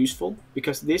super useful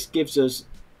because this gives us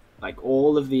like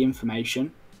all of the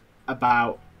information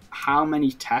about how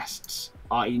many tests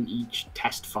are in each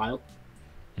test file.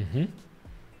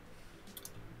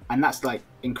 And that's like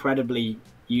incredibly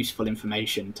useful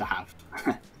information to have.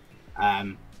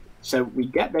 So we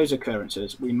get those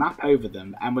occurrences, we map over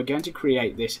them, and we're going to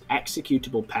create this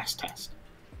executable pest test.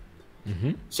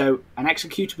 So an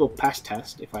executable pest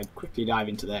test, if I quickly dive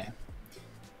into there,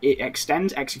 it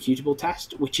extends executable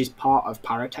test, which is part of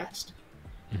Paratest.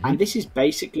 And this is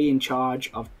basically in charge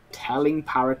of telling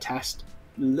Paratest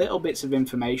little bits of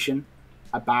information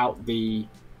about the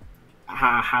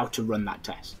how to run that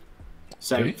test.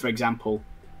 So, for example,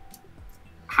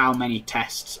 how many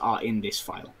tests are in this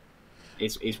file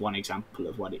is one example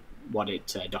of what what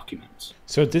it documents.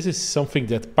 So this is something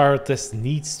that Paratest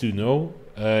needs to know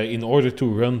in order to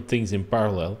run things in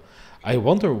parallel. I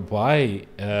wonder why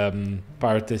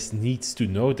Paratest needs to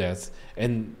know that,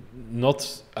 and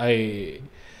not I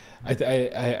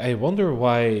wonder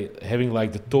why having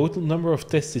like the total number of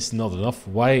tests is not enough.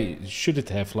 Why should it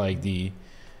have like the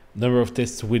number of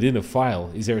tests within a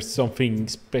file? Is there something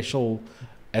special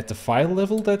at the file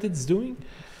level that it's doing?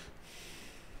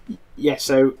 Yeah.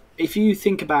 So if you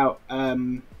think about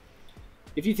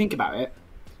it,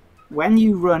 when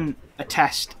you run a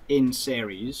test in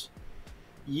series,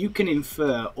 you can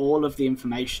infer all of the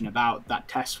information about that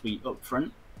test suite up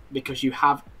front because you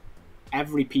have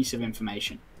every piece of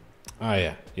information.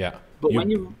 Ah, yeah. But when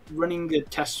you're running the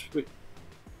test,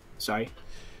 sorry.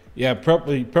 Yeah,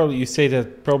 probably you say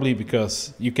that probably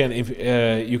because you can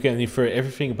infer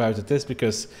everything about the test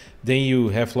because then you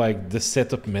have like the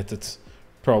setup method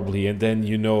probably, and then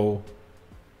you know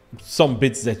some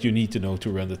bits that you need to know to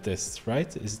run the tests,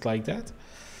 right? Is it like that?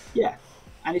 Yeah,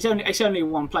 and it's only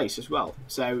in one place as well,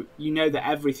 so you know that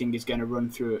everything is going to run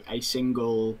through a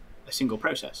single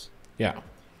process. Yeah.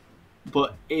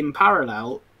 But in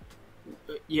parallel,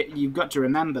 you've got to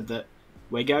remember that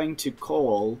we're going to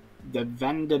call the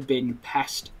vendor bin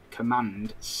pest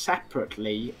command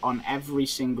separately on every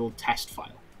single test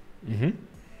file. Mm-hmm.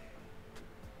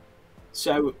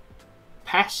 So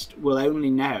pest will only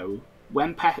know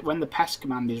when the pest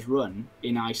command is run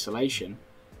in isolation,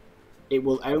 it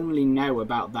will only know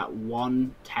about that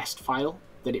one test file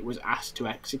that it was asked to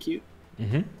execute.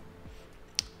 Mm-hmm.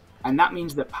 And that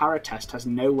means that Paratest has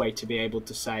no way to be able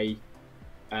to say,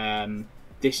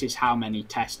 this is how many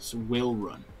tests will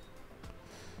run.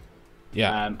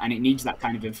 Yeah. And it needs that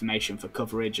kind of information for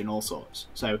coverage and all sorts.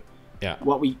 So yeah.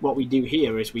 What we do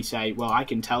here is we say, well, I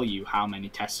can tell you how many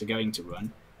tests are going to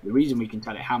run. The reason we can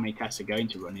tell it how many tests are going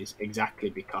to run is exactly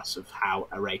because of how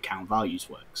array count values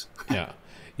works. Yeah,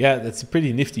 that's a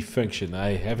pretty nifty function.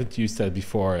 I haven't used that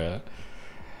before.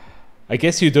 I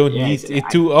guess you don't need it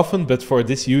too often, but for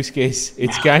this use case,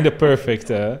 it's kind of perfect.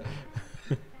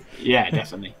 Yeah,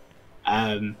 definitely.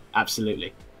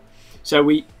 Absolutely. So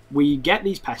we get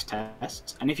these pest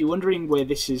tests, and if you're wondering where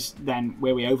this is, then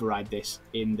where we override this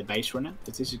in the base runner,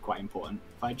 because this is quite important.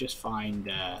 If I just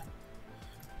find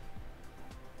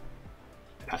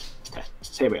pest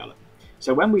tests, here we are.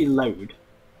 So when we load,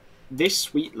 this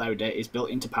suite loader is built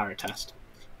into Paratest,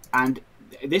 and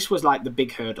this was like the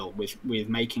big hurdle with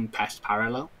making Pest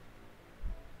Parallel,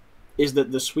 is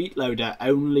that the suite loader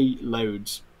only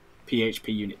loads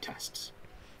PHP unit tests.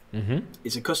 Mm-hmm.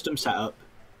 It's a custom setup.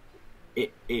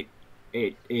 It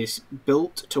is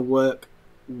built to work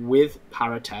with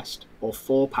Paratest or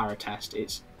for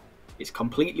Paratest. It's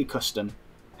completely custom,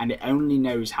 and it only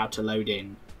knows how to load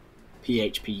in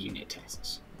PHP unit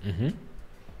tests. Mm-hmm.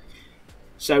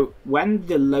 So when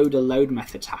the loader load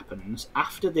methods happens,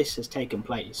 after this has taken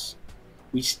place,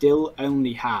 we still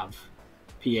only have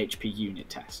PHP unit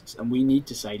tests, and we need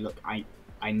to say, look, I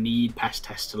need pest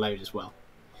tests to load as well.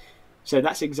 So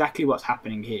that's exactly what's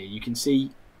happening here. You can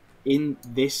see in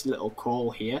this little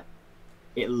call here,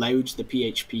 it loads the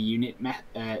PHP unit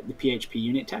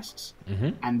tests, mm-hmm.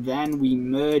 and then we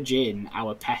merge in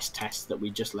our pest tests that we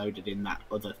just loaded in that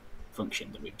other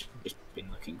function that we've just been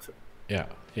looking through. Yeah.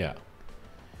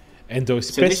 And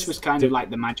those so this was kind of like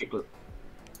the magic.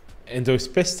 And those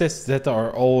pest tests that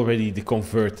are already the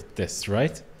converted tests,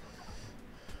 right?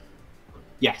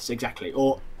 Yes, exactly.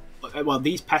 Or, well,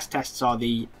 these pest tests are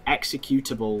the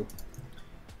executable.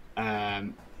 I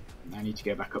need to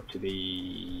go back up to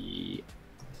the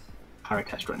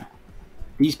Paratest runner.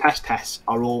 These pest tests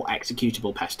are all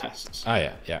executable pest tests.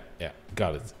 Yeah.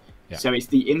 Got it. Yeah. So it's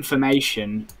the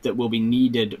information that will be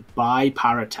needed by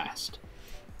Paratest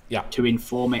to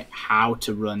inform it how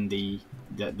to run the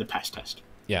pest test.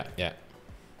 Yeah.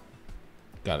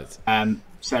 Got it.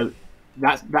 So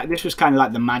that this was kind of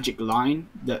like the magic line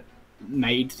that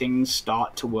made things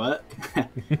start to work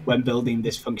when building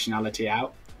this functionality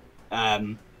out.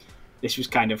 This was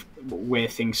kind of where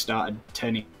things started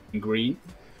turning green,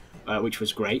 which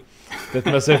was great. That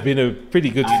must have been a pretty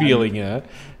good feeling, yeah.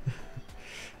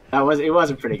 It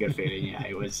was a pretty good feeling, yeah.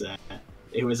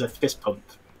 It was a fist pump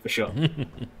for sure.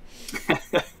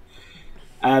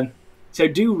 So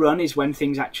do run is when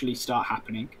things actually start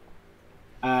happening.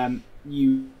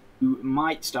 You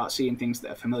might start seeing things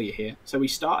that are familiar here. So we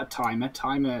start a timer.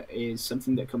 Timer is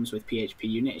something that comes with PHP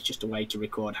unit. It's just a way to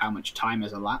record how much time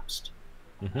has elapsed.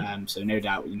 Mm-hmm. So no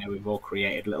doubt, we've all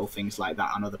created little things like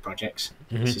that on other projects.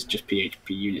 Mm-hmm. This is just PHP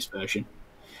unit's version.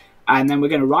 And then we're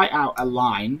going to write out a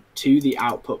line to the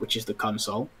output, which is the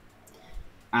console.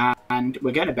 And And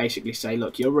we're going to basically say,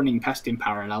 look, you're running Pest in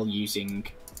parallel using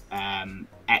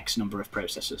X number of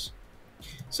processors.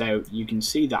 So you can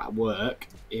see that work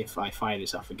if I fire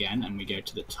this off again and we go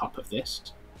to the top of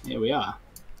this. Here we are.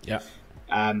 Yeah.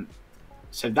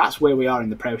 So that's where we are in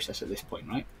the process at this point,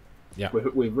 right? Yeah.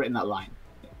 We've written that line.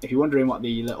 If you're wondering what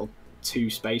the little 2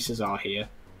 spaces are here,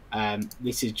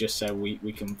 this is just so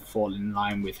we can fall in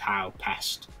line with how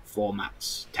Pest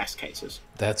formats test cases.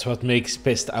 That's what makes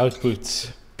Pest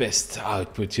output best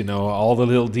output, you know, all the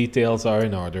little details are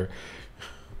in order.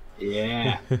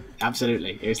 Yeah,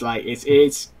 absolutely. It's like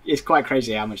it's quite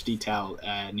crazy how much detail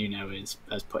Nuno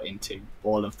has put into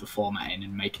all of the formatting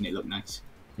and making it look nice.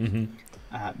 Mm-hmm.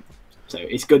 So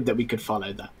it's good that we could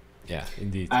follow that. Yeah,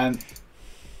 indeed.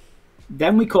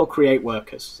 Then we call create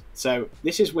workers. So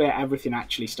this is where everything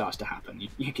actually starts to happen.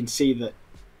 You can see that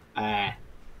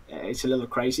it's a little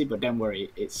crazy, but don't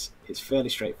worry, it's fairly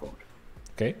straightforward.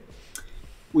 Okay.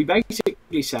 We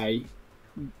basically say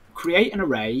create an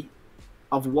array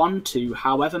of 1 to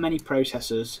however many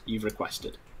processors you've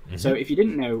requested. Mm-hmm. So if you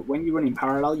didn't know, when you run in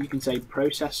parallel, you can say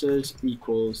processors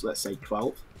equals, let's say,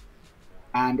 12.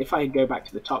 And if I go back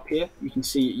to the top here, you can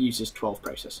see it uses 12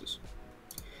 processors.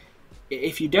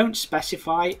 If you don't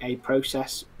specify a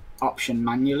process option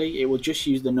manually, it will just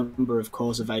use the number of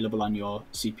cores available on your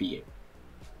CPU.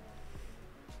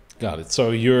 Got it.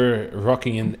 So you're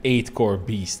rocking an 8-core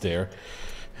beast there.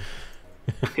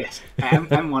 Yes,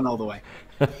 M1 all the way.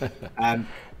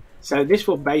 So this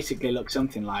will basically look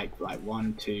something like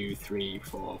 1, 2, 3,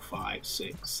 4, 5,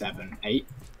 6, 7, 8.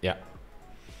 Yeah.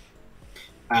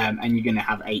 And you're going to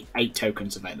have eight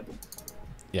tokens available.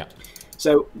 Yeah.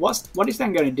 So what it's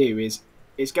then going to do is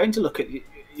it's going to look at,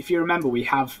 if you remember, we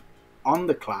have on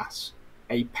the class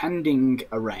a pending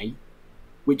array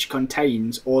which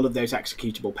contains all of those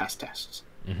executable pest tests.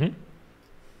 Mm-hmm.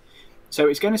 So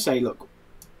it's going to say, look,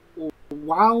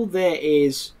 while there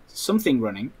is something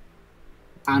running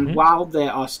and Mm-hmm. while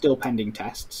there are still pending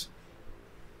tests,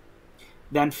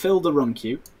 then fill the run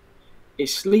queue. It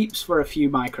sleeps for a few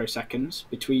microseconds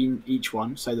between each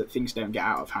one so that things don't get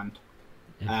out of hand.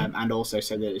 Mm-hmm. And also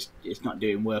so that it's not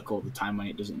doing work all the time when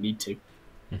it doesn't need to.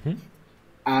 Mm-hmm.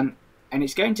 And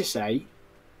it's going to say,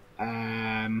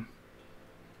 I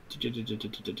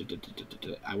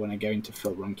want to go into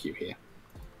fill run queue here.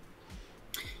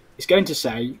 It's going to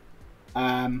say,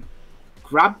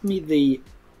 grab me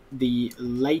the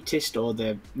latest or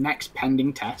the next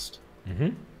pending test, Mm-hmm.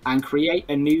 and create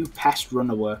a new pest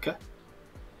runner worker.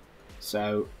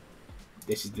 So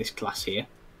this is this class here.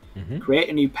 Mm-hmm. Create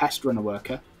a new pest runner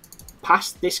worker.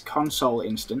 Pass this console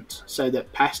instance so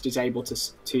that Pest is able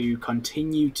to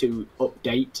continue to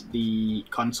update the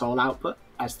console output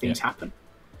as things happen.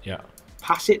 Yeah.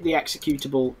 Pass it the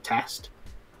executable test.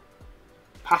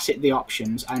 Pass it the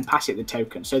options and pass it the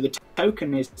token. So the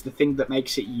token is the thing that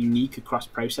makes it unique across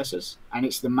processors, and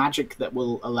it's the magic that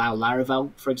will allow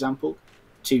Laravel, for example,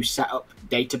 to set up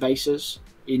databases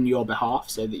in your behalf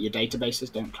so that your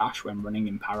databases don't clash when running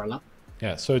in parallel.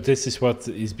 Yeah. So this is what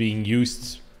is being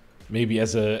used, maybe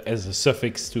as a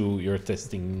suffix to your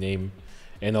testing name,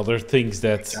 and other things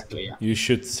that you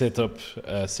should set up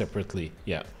separately.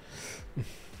 Yeah.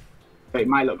 So it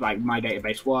might look like my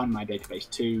database 1, my database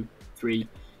 2, 3.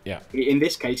 Yeah. In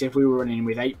this case, if we were running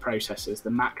with 8 processors,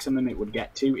 the maximum it would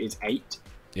get to is 8.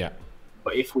 Yeah.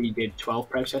 But if we did 12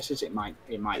 processors, it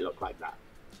might look like that.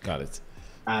 Got it.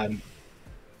 And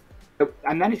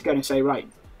then it's going to say, right,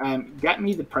 get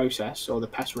me the process or the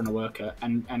pest runner worker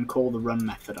and call the run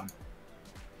method on.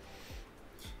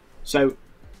 So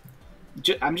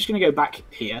I'm just going to go back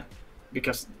here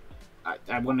because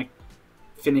I want to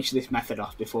finish this method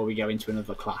off before we go into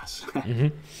another class. Mm-hmm.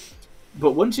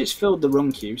 But once it's filled the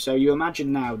run queue, so you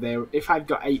imagine now if I've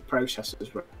got 8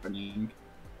 processors running,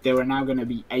 there are now going to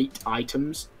be 8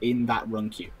 items in that run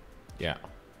queue. Yeah.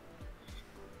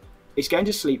 It's going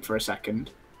to sleep for a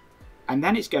second, and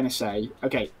then it's going to say,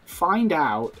 okay, find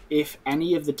out if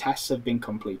any of the tests have been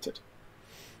completed.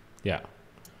 Yeah.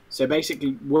 So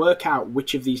basically work out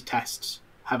which of these tests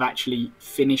have actually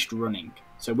finished running.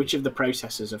 So which of the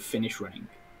processors have finished running.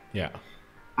 Yeah.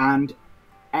 And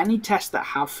any tests that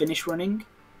have finished running,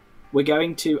 we're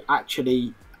going to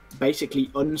actually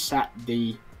basically unset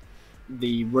the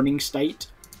running state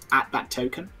at that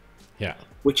token. Yeah.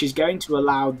 Which is going to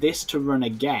allow this to run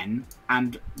again,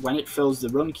 and when it fills the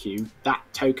run queue, that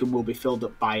token will be filled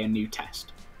up by a new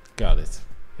test. Got it.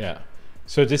 Yeah.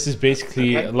 So this is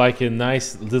basically like a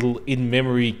nice little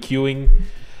in-memory queuing,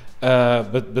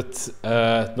 but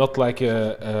not like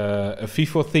a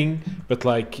FIFO thing, but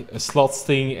like a slots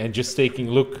thing, and just taking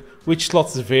look which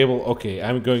slots is available. Okay,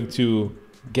 I'm going to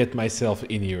get myself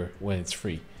in here when it's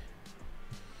free.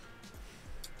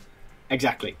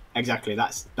 Exactly.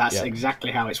 That's Yeah.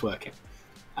 exactly how it's working.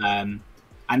 And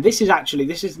this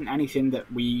isn't anything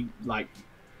that we like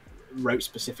wrote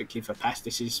specifically for Pest.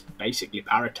 This is basically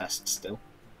Paratest still.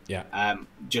 Yeah.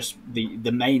 Just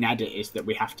the main edit is that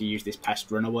we have to use this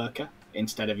Pest runner worker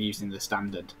instead of using the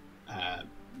standard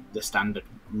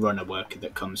runner worker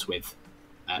that comes with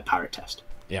Paratest.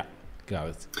 Yeah. Got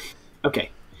it. Okay.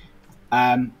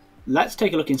 Let's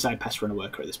take a look inside Pest runner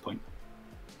worker at this point.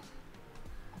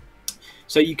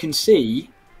 So you can see,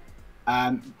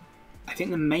 I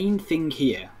think the main thing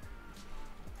here,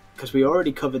 because we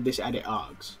already covered this edit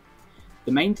args,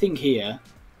 the main thing here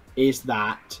is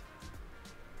that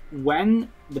when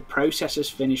the process has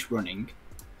finished running,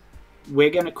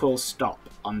 we're going to call stop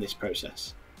on this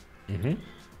process. Mm-hmm.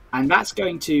 And that's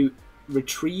going to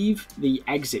retrieve the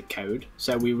exit code.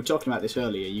 So we were talking about this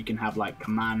earlier. You can have like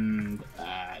command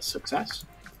success.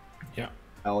 Yeah.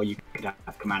 Or you could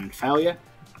have command failure,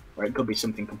 or it could be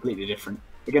something completely different.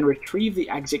 We're going to retrieve the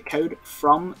exit code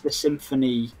from the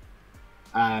Symfony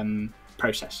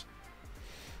process.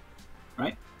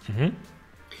 Right? Mm-hmm.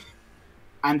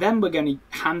 And then we're going to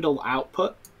handle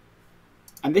output.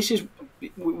 And this is,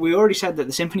 we already said that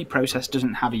the Symfony process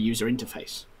doesn't have a user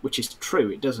interface, which is true,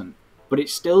 it doesn't. But it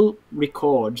still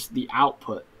records the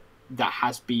output that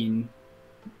has been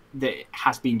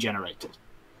generated.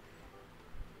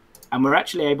 And we're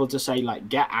actually able to say like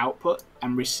get output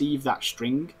and receive that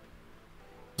string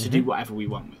to do whatever we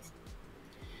want with.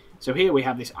 So here we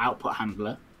have this output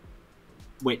handler,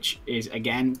 which is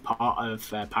again part of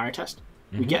Paratest.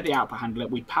 We get the output handler,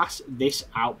 we pass this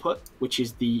output, which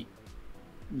is the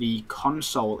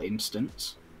console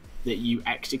instance that you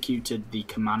executed the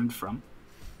command from,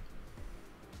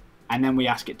 and then we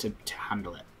ask it to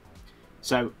handle it.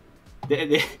 So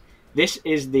this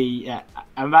is the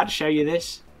I'm about to show you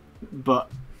this,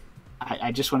 but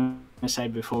I just want to say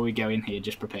before we go in here,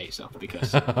 just prepare yourself,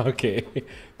 because okay,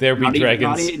 there be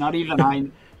dragons. Not even I.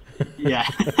 Yeah.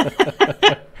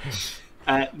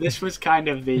 This was kind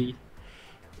of the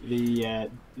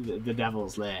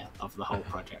devil's lair of the whole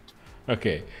project.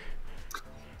 Okay.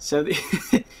 So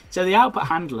the output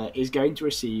handler is going to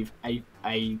receive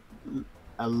a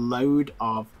load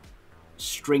of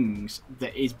strings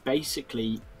that is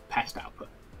basically Pest output.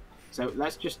 So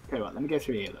let's just tell you what. Let me go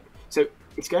through here. Look. So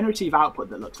it's going to receive output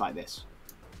that looks like this.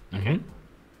 Okay.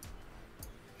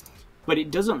 But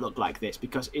it doesn't look like this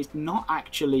because it's not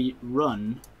actually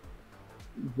run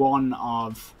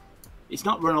it's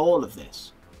not run all of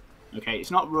this. Okay,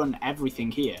 it's not run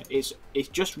everything here. It's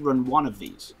just run one of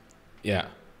these. Yeah. Does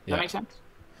that make sense?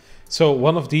 So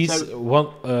one of these,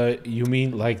 you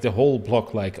mean like the whole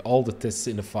block, like all the tests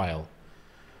in the file,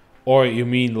 or you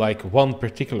mean like one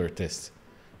particular test?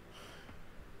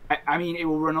 I mean, it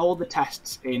will run all the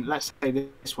tests in. Let's say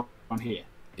this one here.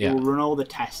 Yeah. It will run all the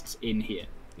tests in here.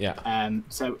 Yeah.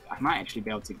 So I might actually be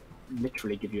able to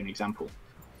literally give you an example.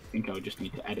 I think I would just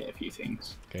need to edit a few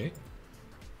things. Okay.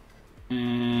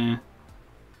 Am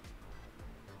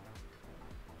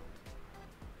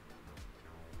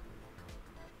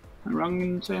I wrong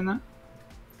in saying that?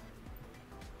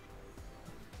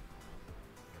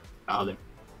 Oh, then.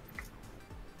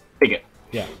 Bigger.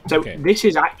 Yeah. So okay. This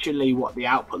is actually what the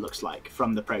output looks like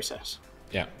from the process.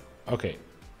 Yeah. Okay.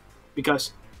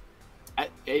 Because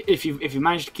if you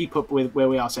manage to keep up with where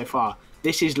we are so far,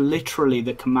 this is literally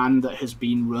the command that has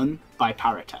been run by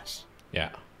Paratest. Yeah.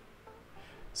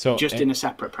 So just in a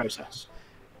separate process.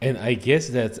 And I guess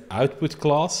that output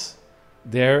class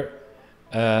there,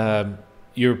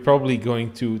 you're probably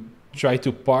going to try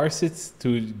to parse it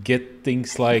to get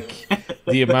things like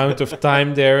the amount of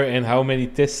time there and how many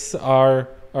tests are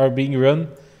being run.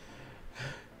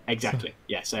 Exactly.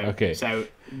 Yeah. So okay. So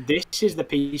this is the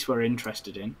piece we're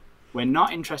interested in. We're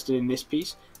not interested in this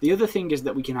piece. The other thing is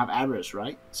that we can have errors,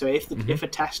 right? So if a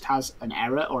test has an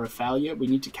error or a failure, we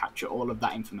need to capture all of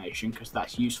that information because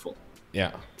that's useful.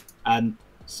 Yeah.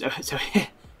 So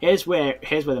here's where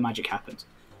the magic happens.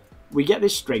 We get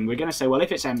this string. We're going to say, well,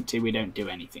 if it's empty, we don't do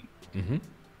anything.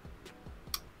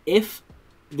 If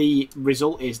the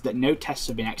result is that no tests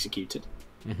have been executed,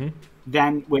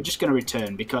 then we're just going to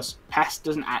return because Pest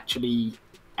doesn't actually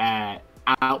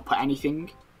output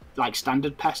anything. Like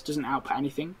standard Pest doesn't output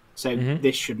anything, so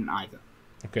this shouldn't either.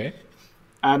 Okay.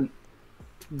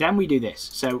 Then we do this.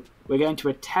 So we're going to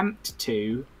attempt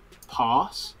to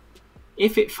parse.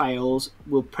 If it fails,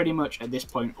 we'll pretty much at this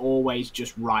point always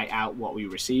just write out what we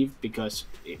received because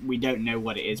we don't know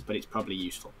what it is, but it's probably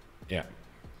useful. Yeah.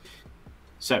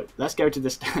 So let's go to the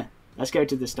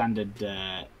standard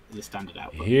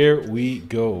output. Here we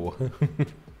go.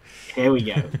 Here we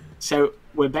go. So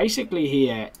we're basically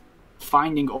here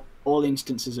finding all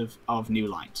instances of new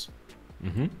lines.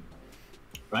 Mm-hmm.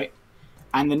 Right?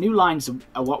 And the new lines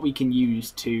are what we can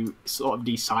use to sort of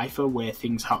decipher where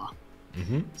things are.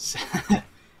 Mm-hmm.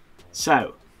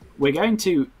 So we're going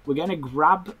to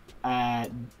grab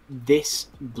this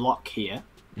block here.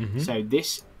 Mm-hmm. So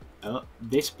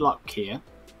this block here,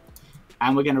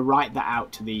 and we're going to write that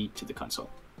out to the console.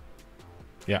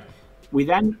 Yeah. We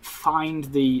then find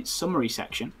the summary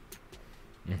section.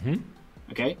 Mm-hmm.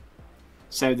 Okay.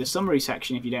 So the summary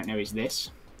section, if you don't know, is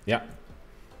this. Yeah.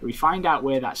 We find out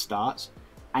where that starts,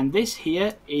 and this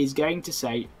here is going to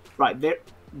say, right,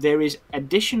 there is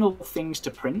additional things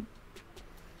to print,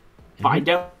 but I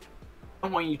don't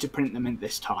want you to print them at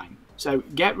this time. So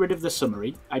get rid of the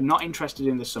summary. I'm not interested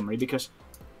in the summary because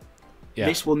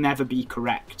this will never be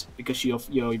correct because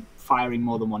you're firing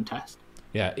more than one test.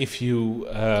 Yeah, if you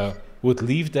would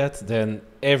leave that, then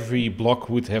every block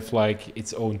would have like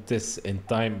its own tests and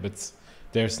time, but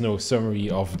there's no summary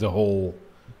of the whole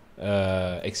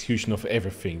execution of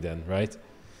everything then, right?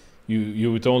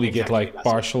 You would only get like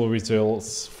partial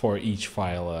results for each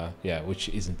file, which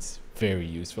isn't very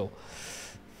useful.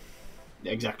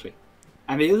 Exactly.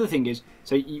 And the other thing is,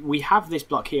 so we have this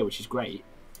block here, which is great,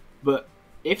 but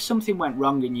if something went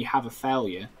wrong and you have a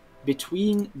failure,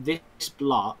 between this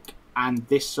block and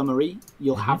this summary,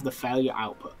 you'll have the failure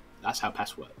output. That's how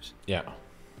Pest works. Yeah.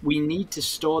 We need to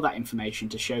store that information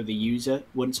to show the user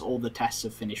once all the tests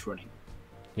have finished running.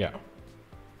 Yeah.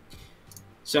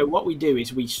 So what we do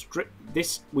is we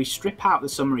strip out the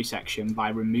summary section by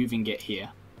removing it here.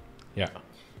 Yeah.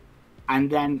 And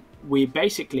then we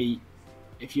basically,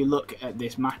 if you look at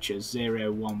this matches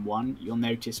 0, 1, 1, you'll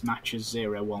notice matches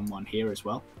 0, 1, 1 here as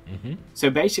well. Mm-hmm. So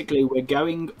basically we're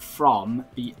going from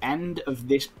the end of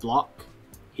this block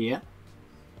here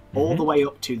all the way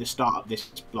up to the start of this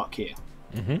block here.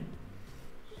 Mm-hmm.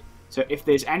 So if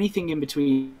there's anything in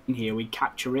between here, we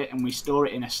capture it and we store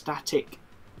it in a static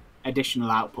additional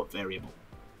output variable.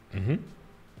 Mm-hmm.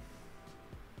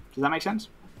 Does that make sense?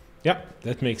 Yeah,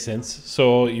 that makes sense.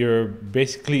 So you're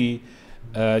basically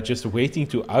just waiting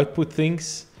to output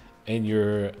things, and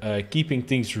you're keeping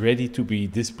things ready to be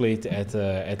displayed at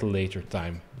a later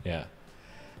time. Yeah.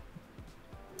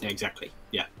 Exactly.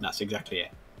 Yeah, that's exactly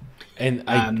it.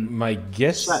 And my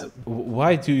guess,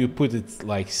 why do you put it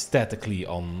like statically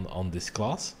on this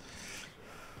class?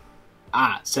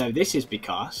 So this is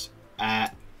because,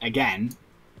 again,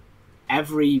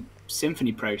 every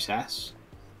Symfony process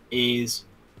is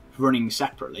running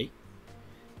separately,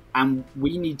 and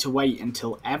we need to wait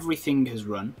until everything has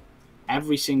run,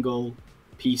 every single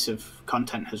piece of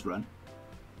content has run,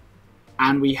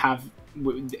 and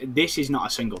this is not a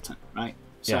singleton, right?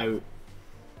 So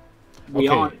we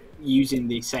aren't using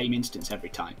the same instance every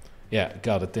time. Yeah,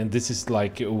 got it. And this is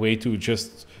like a way to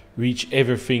just reach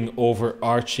everything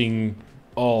overarching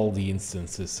all the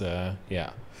instances.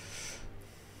 Yeah.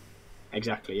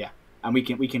 Exactly, yeah. And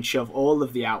we can shove all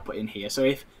of the output in here. So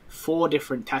if 4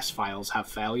 different test files have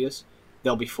failures,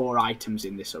 there'll be 4 items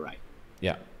in this array.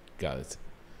 Yeah, got it.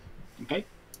 Okay.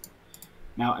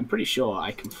 Now, I'm pretty sure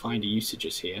I can find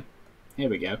usages here. Here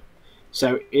we go.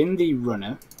 So in the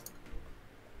runner...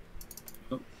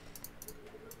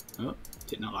 Oh,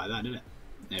 did not like that, did it?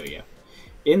 There we go.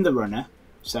 In the runner,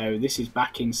 so this is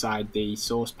back inside the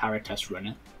source paratest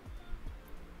runner.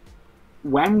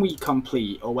 When we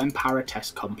complete, or when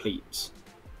paratest completes,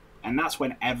 and that's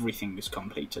when everything is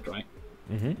completed, right?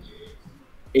 Mm-hmm.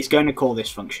 It's going to call this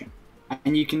function.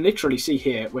 And you can literally see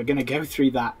here, we're going to go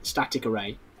through that static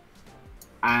array,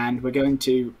 and we're going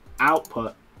to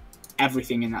output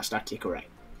everything in that static array.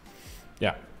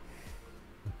 Yeah.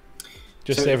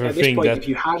 Just so everything point, that if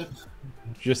you had...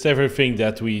 just everything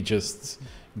that we just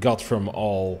got from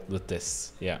all the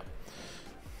tests. Yeah.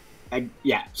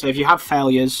 Yeah. So if you have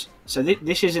failures, so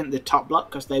this isn't the top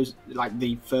block because those like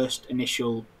the first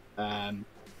initial.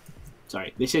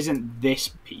 Sorry, this isn't this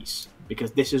piece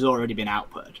because this has already been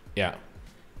outputted. Yeah.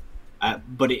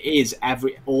 But it is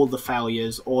all the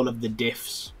failures, all of the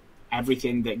diffs,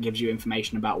 everything that gives you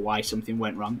information about why something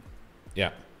went wrong.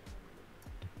 Yeah.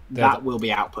 That will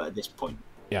be output at this point.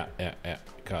 Yeah,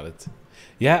 got it.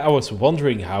 Yeah, I was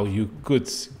wondering how you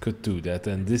could do that,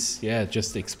 and this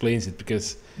just explains it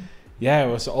because I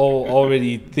was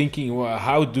already thinking, well,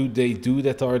 how do they do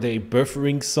that? Are they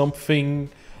buffering something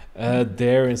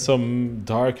there in some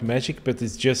dark magic? But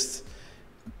it's just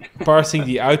parsing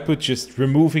the output, just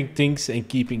removing things and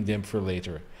keeping them for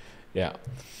later. Yeah.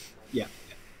 Yeah,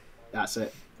 that's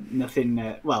it.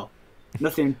 Nothing.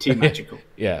 Nothing too magical.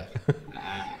 Yeah.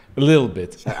 A little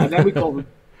bit. So, and then we call them,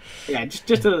 just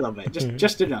a little bit,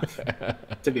 just enough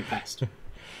to be Pest.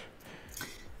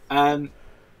 Then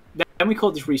we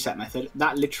call this reset method.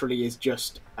 That literally is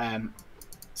just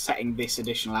setting this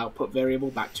additional output variable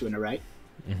back to an array,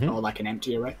 or like an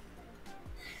empty array.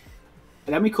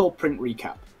 And then we call print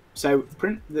recap. So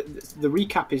the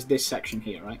recap is this section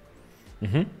here, right?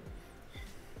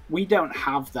 We don't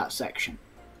have that section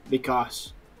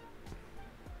because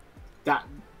that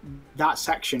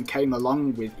section came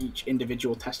along with each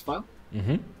individual test file,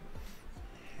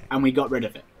 and we got rid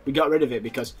of it. We got rid of it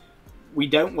because we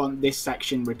don't want this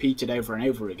section repeated over and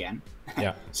over again.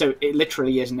 Yeah. So it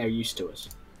literally is no use to us.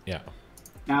 Yeah.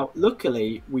 Now,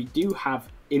 luckily, we do have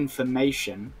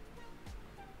information,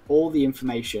 all the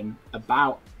information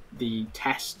about the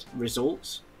test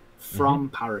results from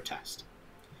Paratest.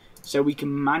 So we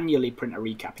can manually print a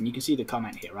recap, and you can see the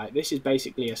comment here, right? This is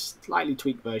basically a slightly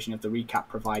tweaked version of the recap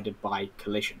provided by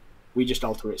Collision. We just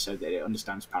alter it so that it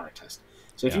understands Paratest.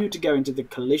 So if you were to go into the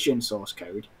Collision source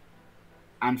code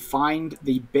and find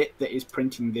the bit that is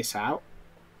printing this out,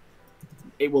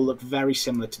 it will look very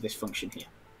similar to this function here.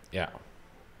 Yeah.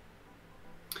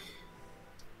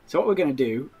 So what we're going to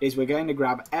do is we're going to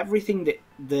grab everything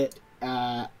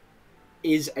that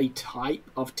is a type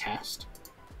of test,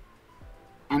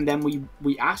 and then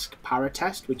we ask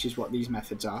Paratest, which is what these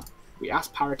methods are. We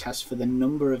ask Paratest for the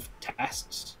number of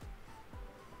tests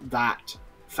that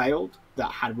failed,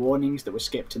 that had warnings, that were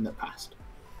skipped, and that passed.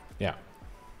 Yeah.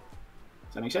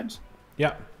 Does that make sense?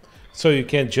 Yeah. So you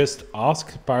can just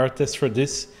ask Paratest for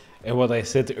this, and what I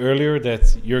said earlier,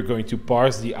 that you're going to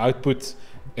parse the output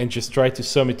and just try to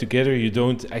sum it together. You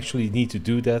don't actually need to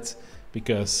do that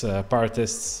because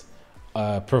Paratest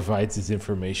provides this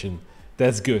information.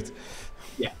 That's good.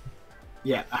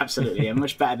 Yeah, absolutely. And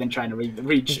much better than trying to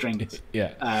read strings.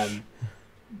 Yeah.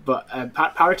 But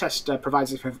Paratest provides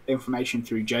this information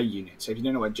through JUnit. So if you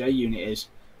don't know what JUnit is,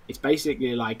 it's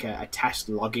basically like a test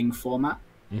logging format.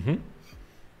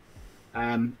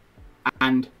 And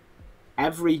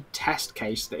every test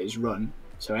case that is run,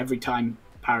 so every time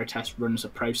Paratest runs a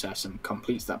process and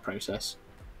completes that process,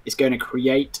 it's going to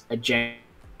create a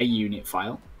JUnit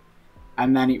file,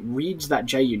 and then it reads that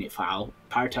JUnit file.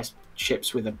 Paratest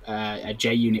ships with a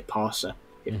JUnit parser.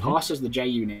 It parses the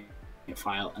JUnit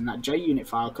file, and that JUnit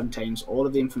file contains all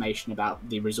of the information about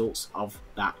the results of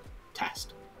that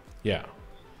test. Yeah.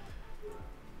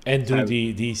 And do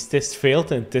these test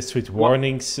failed and test with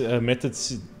warnings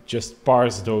methods just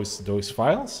parse those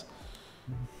files?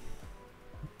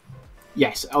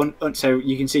 Yes. So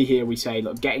you can see here we say,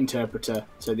 look, get interpreter.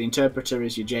 So the interpreter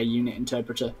is your JUnit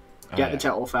interpreter. Get the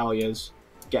total failures,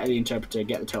 get the interpreter,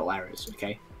 get the total errors.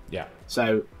 Okay. Yeah.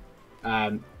 So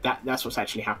that's what's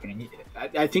actually happening.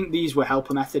 I think these were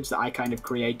helper methods that I kind of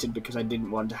created because I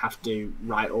didn't want to have to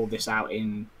write all this out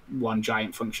in one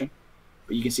giant function.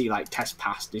 But you can see like test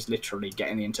passed is literally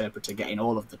getting the interpreter, getting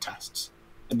all of the tests,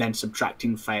 and then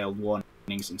subtracting failed,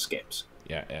 warnings, and skips.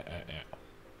 Yeah.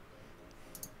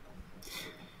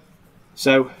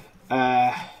 So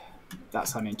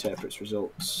that's on interprets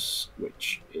results,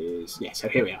 which is, so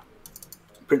here we are.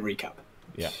 Print recap.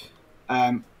 Yeah.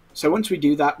 So once we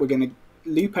do that, we're going to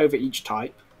loop over each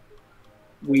type.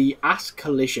 We ask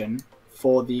Collision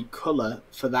for the color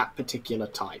for that particular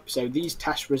type. So these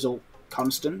test result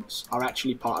constants are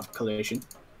actually part of Collision.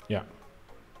 Yeah.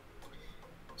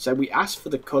 So we ask for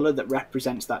the color that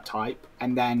represents that type,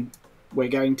 and then we're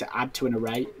going to add to an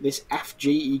array. This FG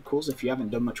equals, if you haven't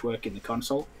done much work in the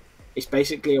console, it's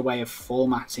basically a way of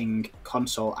formatting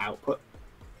console output.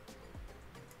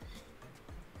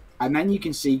 And then you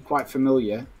can see quite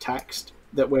familiar text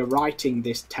that we're writing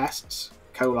this tests :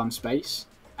 space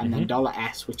and then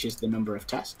 $S, which is the number of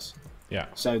tests. Yeah.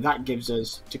 So that gives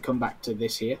us, to come back to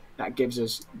this here, that gives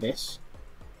us this.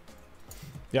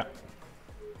 Yeah.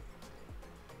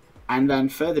 And then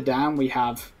further down we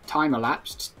have time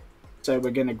elapsed. So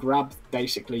we're going to grab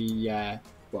basically,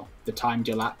 the time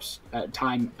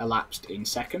elapsed in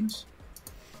seconds.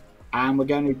 And we're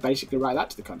going to basically write that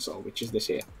to the console, which is this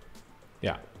here.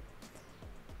 Yeah.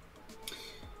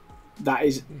 That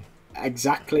is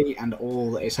exactly and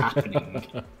all that is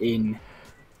happening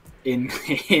in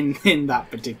that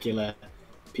particular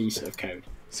piece of code.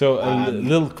 So a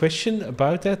little question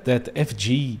about that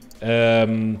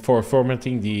FG for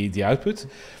formatting the output,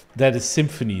 that is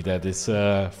Symfony that is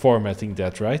formatting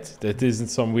that, right? That isn't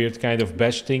some weird kind of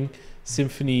bash thing.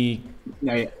 Symfony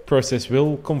process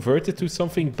will convert it to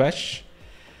something bash,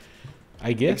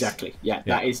 I guess. Exactly. Yeah.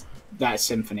 That's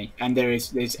Symfony. And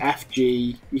there's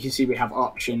FG. You can see we have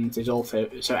options. There's also,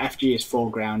 so FG is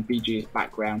foreground, BG is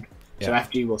background. Yeah. So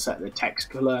FG will set the text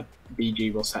color,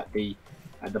 BG will set the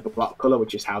block color,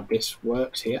 which is how this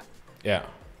works here. Yeah.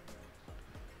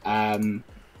 And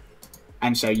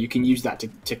so you can use that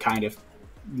to kind of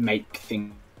make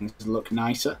things look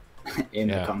nicer in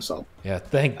the Yeah. console. Yeah,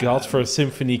 thank God for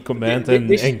Symphony Command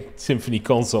This, and Symphony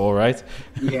Console, right?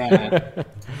 yeah,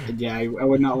 yeah, I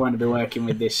would not want to be working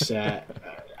with this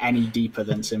any deeper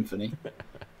than Symphony.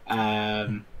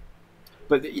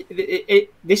 But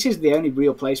this is the only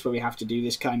real place where we have to do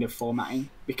this kind of formatting,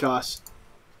 because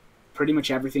pretty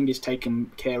much everything is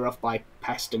taken care of by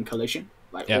Pest and Collision.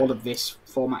 Like Yeah. all of this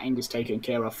formatting is taken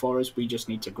care of for us. We just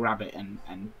need to grab it and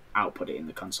output it in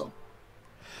the console.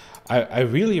 I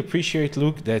really appreciate,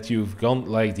 Luke, that you've gone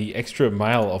like the extra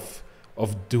mile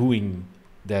of doing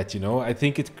that, you know. I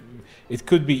think it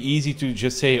could be easy to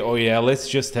just say, oh yeah, let's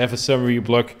just have a summary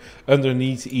block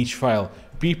underneath each file.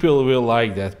 People will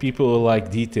like that. People will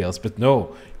like details. But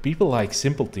no, people like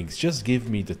simple things. Just give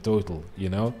me the total, you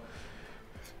know?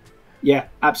 Yeah,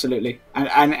 absolutely.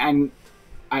 And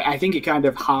I think it kind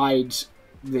of hides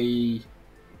the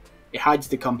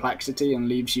complexity and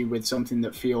leaves you with something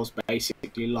that feels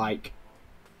basically like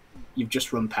you've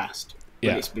just run past,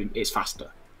 but Yeah. it's faster.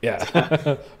 Yeah.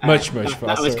 much faster.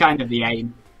 That was kind of the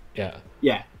aim. Yeah.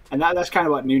 Yeah, and that's kind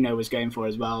of what Nuno was going for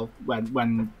as well.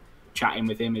 When chatting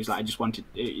with him, he was like, I just wanted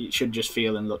it should just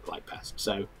feel and look like Pest.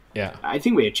 So Yeah. I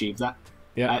think we achieved that.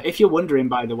 Yeah. If you're wondering,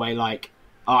 by the way, like,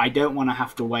 oh, I don't want to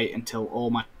have to wait until all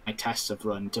my tests have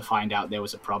run to find out there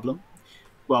was a problem.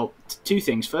 Well, two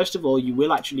things. First of all, you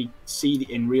will actually see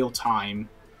in real time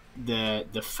the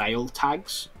fail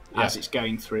tags as it's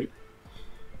going through.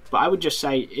 But I would just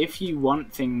say, if you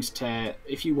want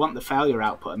the failure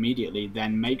output immediately,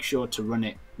 then make sure to run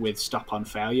it with stop on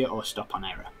failure or stop on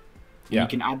error. You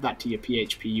can add that to your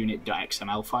PHP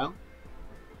unit.xml file.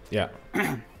 Yeah.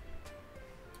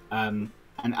 And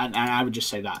I would just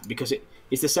say that, because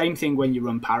it's the same thing when you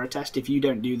run paratest. If you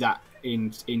don't do that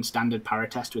in standard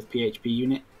paratest with PHP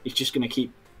unit, it's just going to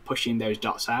keep pushing those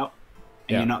dots out,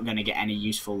 and you're not going to get any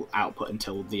useful output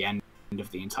until the end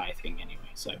of the entire thing anyway.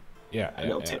 So a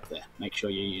little tip there. Make sure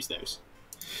you use those.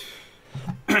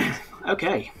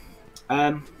 Okay.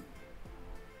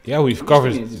 Yeah, we've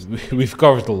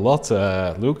covered a lot,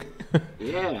 Luke.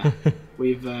 Yeah,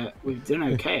 we've done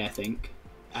okay, I think.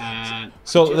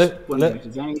 So if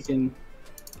there's anything.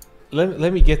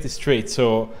 Let me get this straight.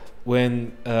 So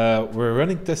when we're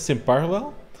running tests in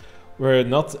parallel, we're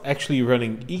not actually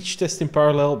running each test in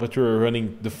parallel, but we're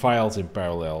running the files in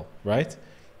parallel, right?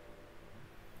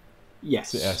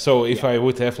 Yes. So if I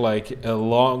would have like a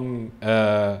long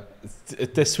a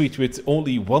test suite with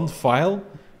only one file,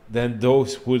 then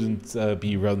those wouldn't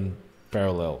be run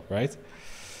parallel, right?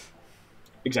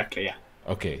 Exactly, yeah.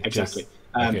 Okay. Exactly.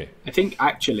 Okay. I think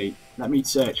actually, let me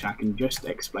search. I can just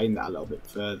explain that a little bit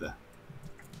further.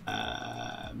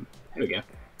 Here we go.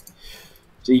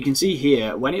 So you can see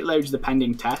here, when it loads the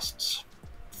pending tests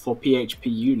for PHP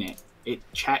unit, it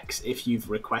checks if you've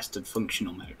requested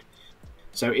functional mode.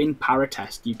 So in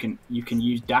paratest, you can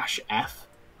use -F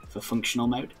for functional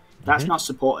mode. That's not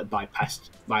supported by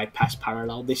Pest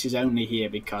Parallel. This is only here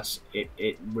because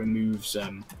it removes.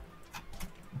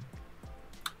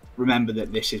 Remember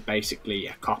that this is basically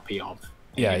a copy of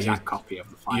exact copy of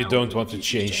the file. You don't want to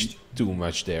change too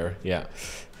much there. Yeah.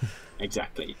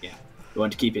 Exactly. Yeah. You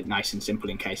want to keep it nice and simple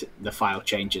in case the file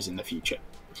changes in the future.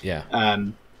 Yeah.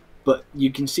 But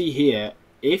you can see here,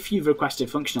 if you've requested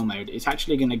functional mode, it's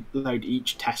actually going to load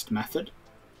each test method.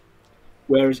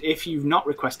 Whereas if you've not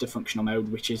requested functional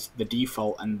mode, which is the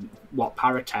default and what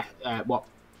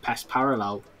Pest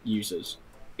Parallel uses,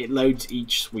 it loads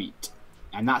each suite,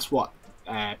 and that's what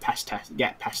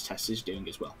get pest test is doing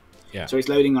as well. Yeah. So it's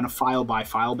loading on a file by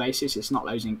file basis. It's not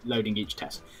loading each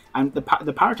test. And the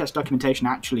paratest documentation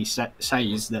actually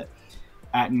says that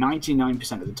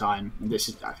 99% of the time, and this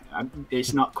is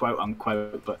it's not quote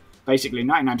unquote, but basically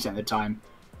 99% of the time,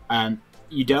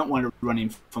 you don't want to run in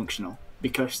functional,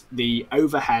 because the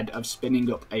overhead of spinning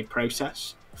up a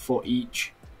process for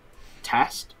each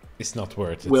test it's not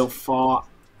worth it. It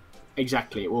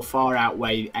will far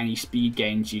outweigh any speed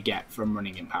gains you get from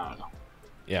running in parallel.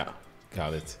 Yeah,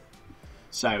 got it.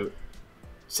 So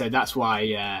that's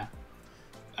why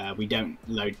we don't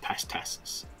load pest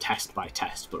tests test by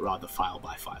test, but rather file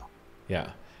by file.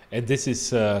 Yeah, and this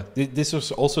is this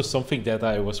was also something that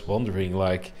I was wondering,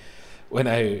 like, when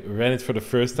I ran it for the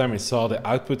first time and saw the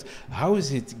output, how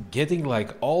is it getting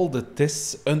like all the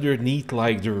tests underneath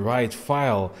like the right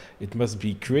file? It must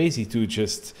be crazy to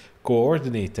just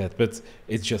coordinate that, but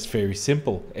it's just very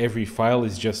simple. Every file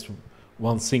is just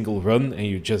one single run, and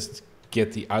you just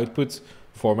get the output,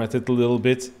 format it a little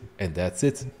bit, and that's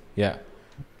it. Yeah,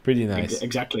 pretty nice.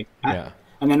 Exactly. Yeah.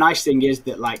 And the nice thing is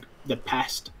that like the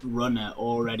Pest runner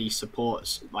already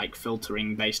supports like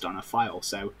filtering based on a file.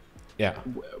 So yeah,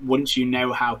 once you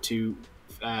know how to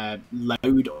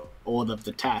load all of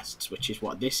the tests, which is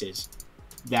what this is,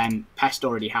 then Pest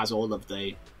already has all of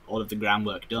the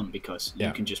groundwork done, because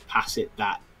you can just pass it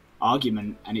that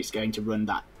argument and it's going to run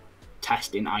that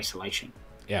test in isolation.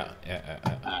 The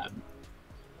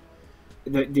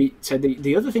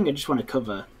other thing I just want to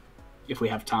cover, if we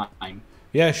have time.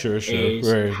 Yeah, sure. We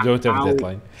don't have a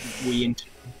deadline.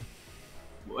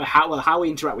 How we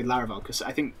interact with Laravel, because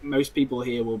I think most people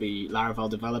here will be Laravel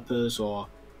developers or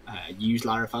use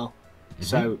Laravel. Mm-hmm.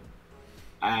 So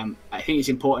I think it's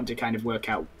important to kind of work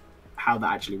out how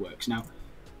that actually works. Now,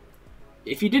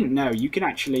 if you didn't know, you can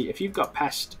actually, if you've got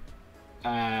Pest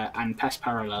and Pest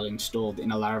Parallel installed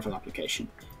in a Laravel application,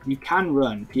 you can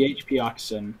run PHP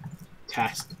Artisan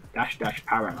test --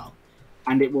 parallel,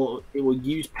 and it will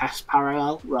use Pest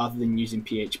Parallel rather than using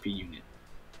PHP unit.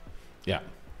 Yeah.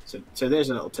 So there's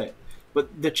a little tip.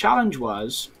 But the challenge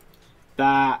was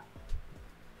that,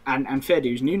 and fair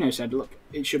dues, Nuno said, look,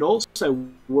 it should also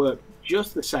work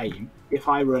just the same if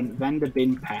I run vendor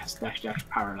bin pest --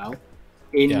 parallel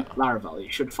in Laravel.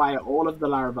 It should fire all of the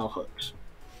Laravel hooks.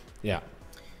 Yeah.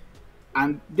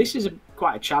 And this is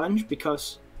quite a challenge,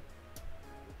 because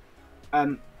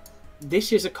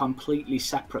this is a completely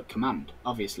separate command,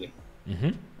 obviously.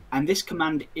 Mm-hmm. And this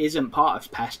command isn't part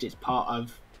of Pest, it's part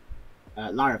of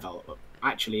Laravel.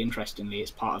 Actually, interestingly,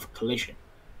 it's part of Collision,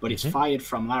 but it's fired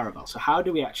from Laravel. So how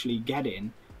do we actually get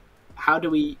in? How do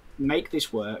we make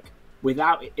this work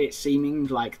without it seeming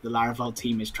like the Laravel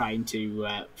team is trying to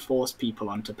force people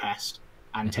onto Pest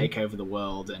and take over the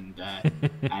world and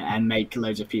make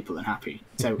loads of people unhappy?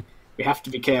 So we have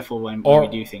to be careful when we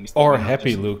do things. Or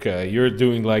happy, Luca. You're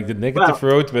doing like the negative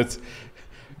road, but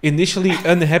initially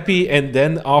unhappy, and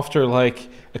then after like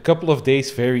a couple of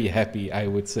days, very happy, I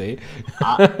would say.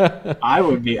 I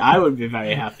would be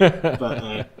very happy,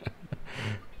 but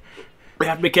we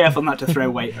have to be careful not to throw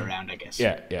weight around, I guess.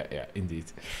 Yeah,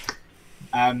 indeed.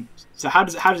 So how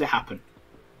does it happen?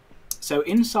 So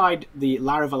inside the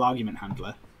Laravel argument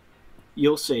handler,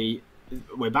 you'll see,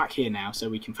 we're back here now, so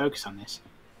we can focus on this.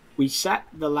 We set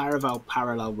the Laravel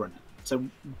parallel runner. So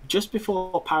just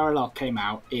before Parallel came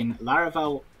out in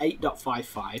Laravel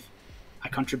 8.55, I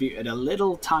contributed a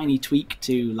little tiny tweak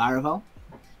to Laravel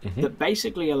that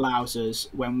basically allows us,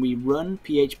 when we run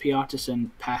PHP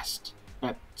Artisan test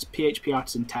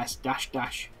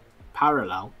 --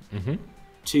 parallel,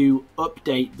 to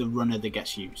update the runner that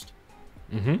gets used.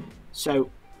 So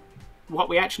what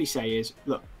we actually say is,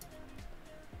 look,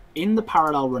 in the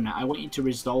parallel runner, I want you to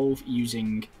resolve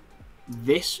using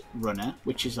this runner,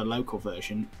 which is a local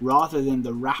version, rather than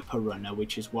the wrapper runner,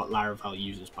 which is what Laravel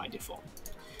uses by default.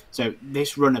 So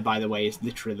this runner, by the way, is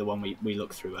literally the one we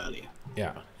looked through earlier.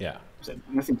 Yeah. So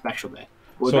nothing special there.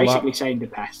 We're basically saying to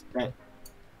Pest that...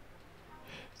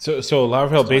 So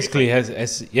Laravel basically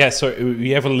has so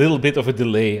we have a little bit of a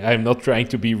delay. I'm not trying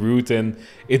to be rude and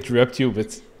interrupt you,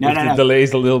 but the delay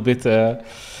is a little bit.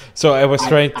 So I was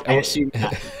trying.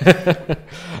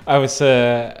 I was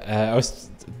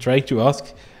trying to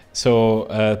ask. So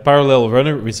parallel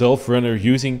runner, resolve runner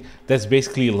using, that's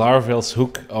basically Laravel's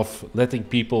hook of letting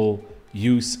people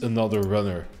use another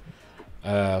runner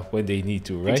when they need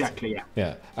to, right? Exactly.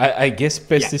 Yeah. I guess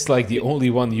Pest is like the only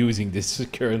one using this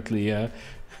currently.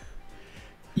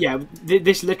 Yeah,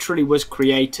 this literally was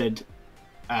created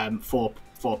for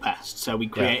Pest. So we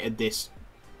created this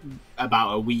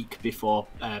about a week before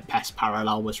Pest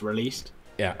Parallel was released.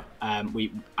 Yeah. I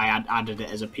added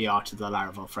it as a PR to the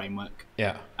Laravel framework.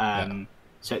 Yeah.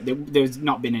 So there's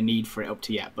not been a need for it up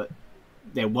to yet, but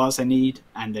there was a need,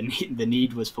 and the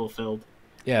need was fulfilled.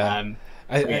 Yeah.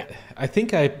 I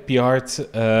think I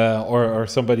PR'd or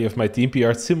somebody of my team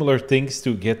PR'd similar things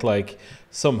to get like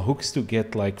some hooks to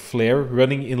get like Flare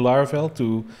running in Laravel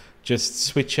to just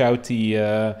switch out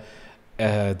the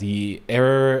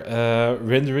error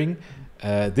rendering.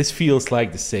 This feels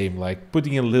like the same, like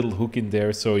putting a little hook in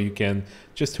there so you can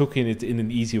just hook in it in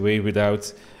an easy way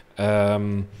without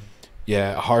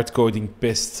hard coding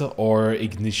Pest or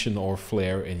Ignition or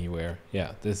Flare anywhere.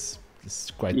 Yeah, this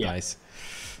is quite nice.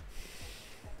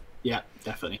 Yeah,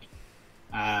 definitely.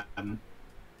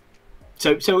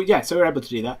 So we're able to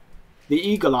do that. The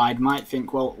eagle-eyed might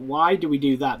think, well, why do we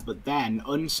do that, but then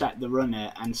unset the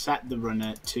runner and set the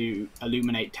runner to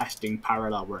illuminate testing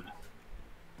parallel runner?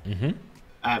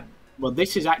 Well,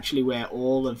 this is actually where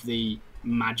all of the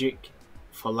magic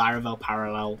for Laravel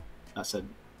parallel, that's a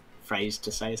phrase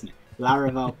to say, isn't it?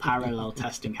 Laravel parallel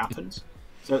testing happens.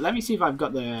 So let me see if I've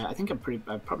got I think I've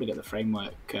probably got the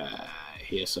framework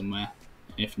here somewhere.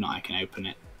 If not, I can open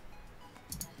it.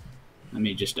 Let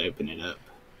me just open it up.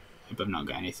 Hope I've not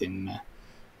got anything.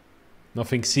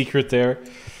 Nothing secret there.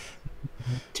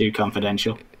 Too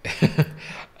confidential.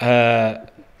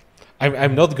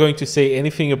 I'm not going to say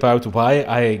anything about why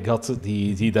I got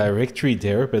the directory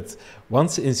there, but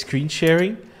once in screen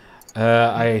sharing,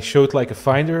 I showed like a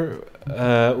Finder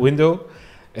window,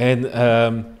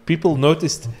 and people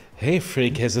noticed, hey,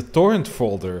 Freek has a torrent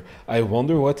folder. I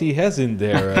wonder what he has in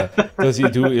there. Does he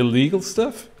do illegal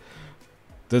stuff?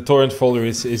 The torrent folder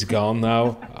is gone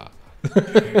now.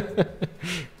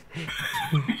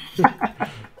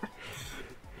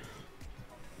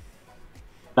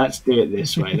 Let's do it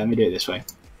this way. Let me do it this way.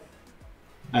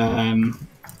 What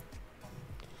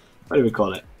do we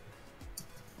call it?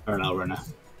 Parallel runner.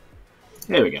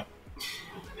 There we go.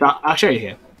 So I'll show you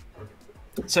here.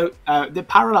 So the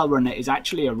parallel runner is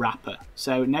actually a wrapper.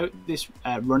 So note this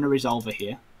runner resolver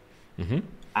here. Mm-hmm.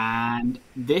 And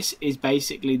this is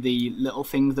basically the little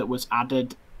thing that was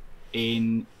added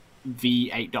in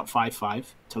v8.55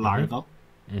 to Laravel.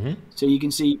 Mm-hmm. So you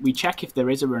can see we check if there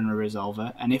is a runner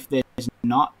resolver, and if there's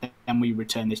not, then we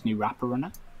return this new wrapper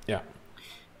runner. Yeah.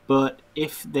 But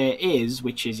if there is,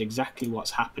 which is exactly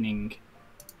what's happening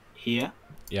here,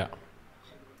 Yeah.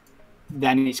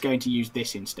 then it's going to use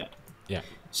this instead. Yeah.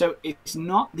 So it's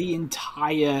not the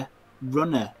entire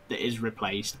runner that is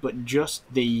replaced, but just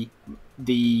the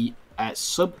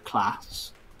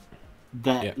subclass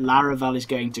that Laravel is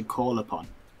going to call upon.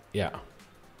 Yeah.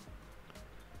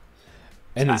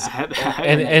 And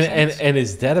and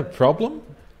is that a problem?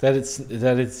 That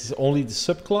it's only the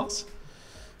subclass?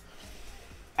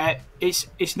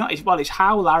 It's not. It's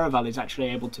how Laravel is actually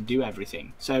able to do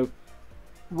everything. So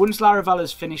once Laravel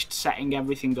has finished setting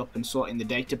everything up and sorting the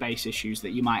database issues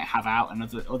that you might have out and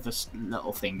other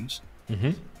little things,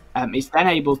 it's then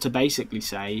able to basically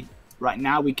say, right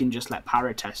now we can just let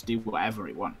Paratest do whatever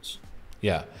it wants.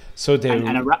 Yeah. So they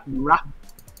and a wrap.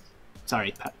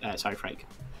 Sorry, Frank.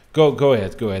 Go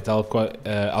ahead. I'll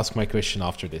ask my question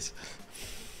after this.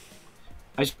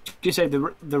 I was going to say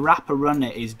the wrapper runner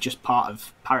is just part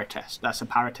of Paratest. That's a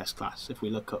Paratest class. If we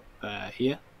look up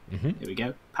here, here we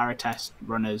go. Paratest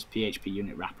runners PHP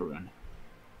unit wrapper runner.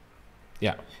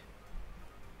 Yeah.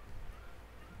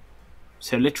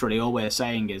 So literally all we're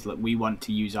saying is that we want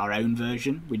to use our own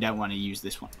version. We don't want to use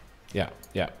this one. Yeah,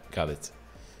 got it.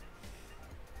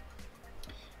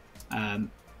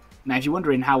 Now, if you're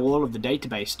wondering how all of the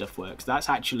database stuff works, that's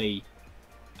actually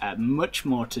much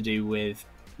more to do with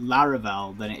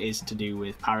Laravel than it is to do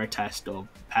with Paratest or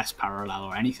Pest Parallel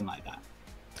or anything like that.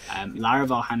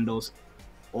 Laravel handles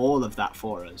all of that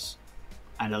for us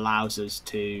and allows us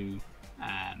to...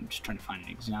 just trying to find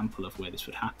an example of where this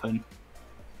would happen.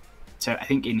 So I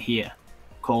think in here,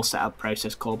 call setup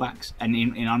process callbacks. And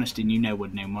in honesty, Nuno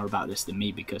would know more about this than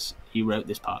me because he wrote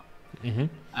this part.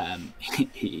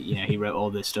 He wrote all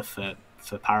this stuff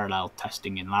for parallel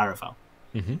testing in Laravel.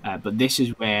 But this is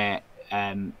where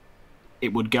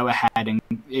it would go ahead and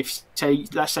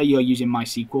let's say you're using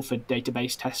MySQL for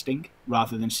database testing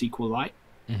rather than SQLite,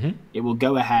 it will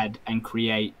go ahead and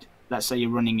create. Let's say you're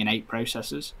running in 8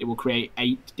 processes, it will create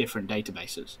 8 different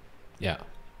databases. Yeah.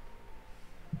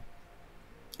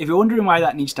 If you're wondering why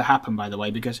that needs to happen, by the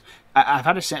way, because I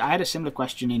had a similar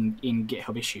question in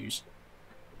GitHub issues.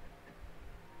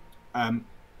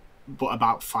 But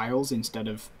about files instead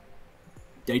of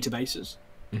databases.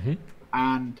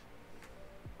 And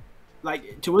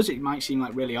like to us it might seem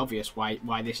like really obvious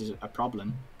why this is a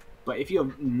problem, but if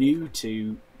you're new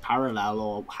to Parallel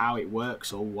or how it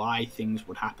works or why things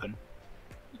would happen,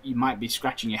 you might be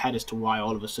scratching your head as to why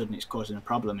all of a sudden it's causing a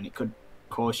problem, and it could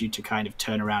cause you to kind of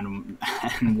turn around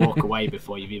and walk away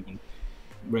before you've even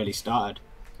really started.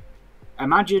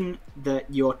 Imagine that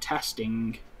you're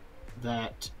testing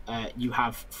that you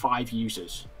have 5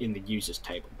 users in the users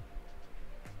table,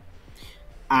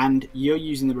 and you're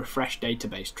using the refresh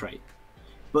database trait.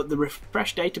 But the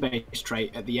refresh database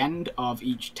trait at the end of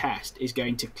each test is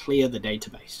going to clear the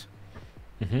database.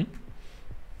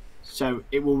 So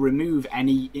it will remove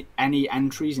any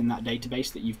entries in that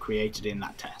database that you've created in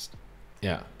that test.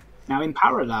 Yeah. Now in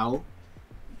parallel,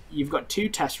 you've got 2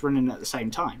 tests running at the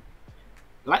same time.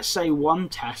 Let's say one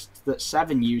test that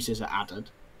 7 users are added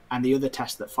and the other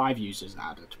test that 5 users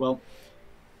are added. Well,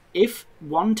 if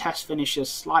one test finishes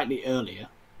slightly earlier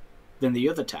than the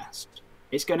other test,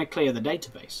 it's going to clear the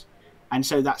database. And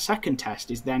so that second test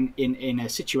is then in a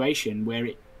situation where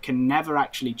it can never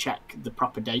actually check the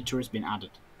proper data has been added.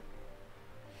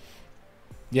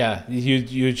 Yeah,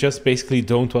 you just basically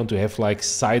don't want to have like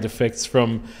side effects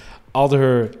from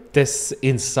other tests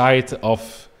inside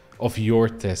of your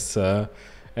tests.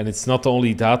 And it's not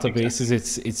only databases,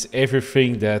 exactly. it's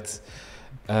everything that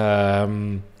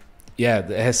that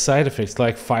has side effects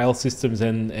like file systems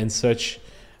and such.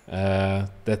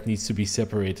 that needs to be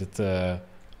separated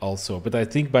also. But I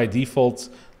think by default,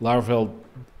 Laravel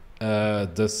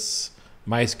does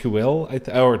MySQL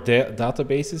or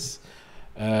databases.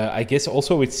 I guess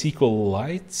also with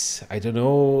SQLite. I don't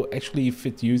know actually if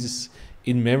it uses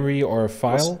in memory or a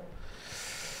file.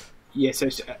 Yeah, so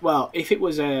well, if it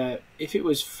was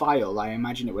file, I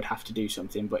imagine it would have to do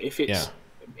something. But if it's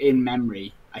in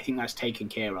memory, I think that's taken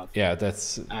care of. Yeah,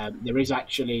 that's. There is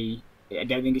actually, I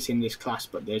don't think it's in this class,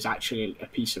 but there's actually a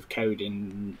piece of code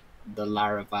in the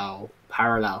Laravel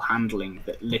parallel handling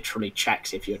that literally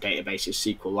checks if your database is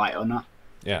SQLite or not.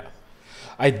 Yeah,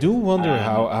 I do wonder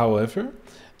however.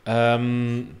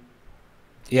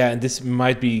 Yeah, and this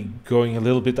might be going a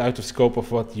little bit out of scope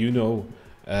of what you know,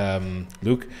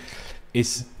 Luke,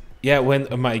 is when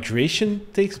a migration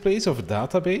takes place of a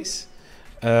database,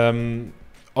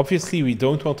 obviously we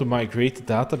don't want to migrate the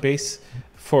database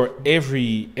for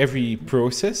every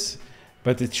process,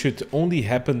 but it should only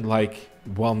happen like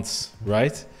once,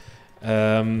 right?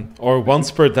 Or once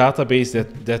per database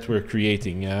that we're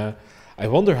creating. I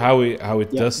wonder how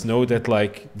it does know that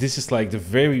like this is like the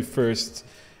very first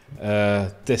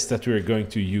test that we're going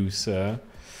to use.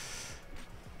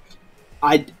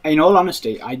 In all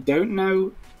honesty, I don't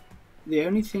know. The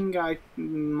only thing I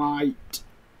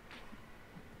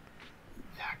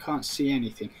can't see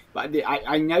anything, but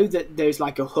I know that there's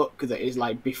like a hook that is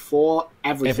like before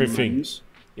everything runs,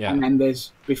 and then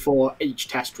there's before each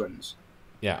test runs.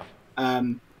 Yeah.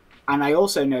 And I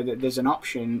also know that there's an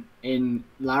option in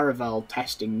Laravel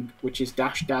testing which is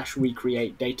 --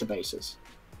 recreate databases,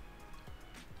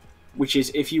 which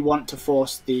is if you want to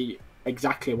force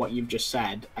exactly what you've just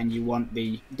said, and you want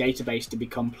the database to be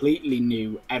completely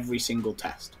new every single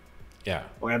test. Yeah.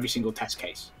 Or every single test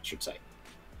case, I should say.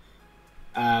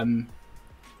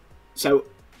 So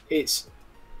it's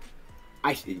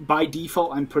by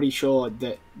default, I'm pretty sure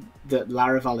that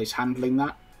Laravel is handling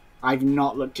that. I've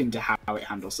not looked into how it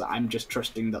handles that. I'm just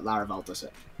trusting that Laravel does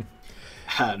it.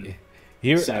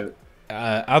 Here, so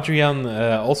Adrian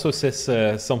also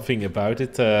says something about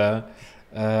it.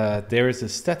 There is a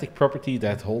static property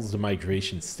that holds the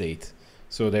migration state.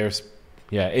 So there's,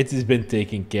 it has been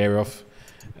taken care of,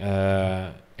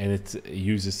 and it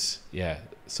uses,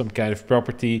 some kind of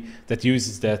property that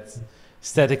uses that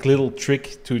static little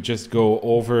trick to just go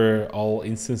over all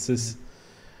instances.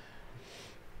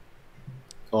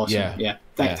 Awesome. Yeah.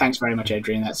 Thanks very much,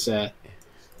 Adrian. That's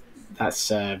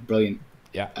brilliant.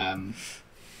 Yeah.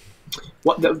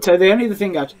 So the only other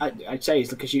thing I'd say is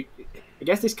because I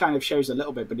guess this kind of shows a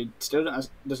little bit, but it still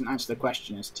doesn't answer the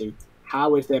question as to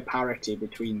how is there parity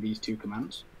between these two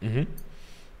commands. Mm-hmm.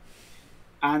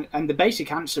 And the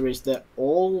basic answer is that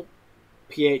all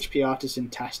PHP Artisan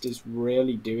test is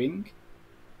really doing,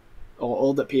 or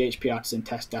all that PHP Artisan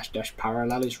test --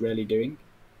 parallel is really doing,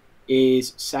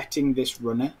 is setting this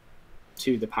runner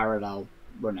to the parallel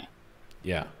runner.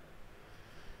 Yeah.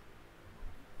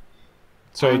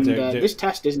 So this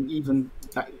test isn't even.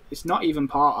 It's not even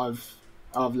part of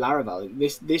Laravel.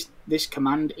 This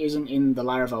command isn't in the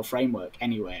Laravel framework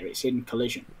anywhere. It's in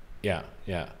Collision. Yeah.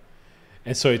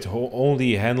 And so it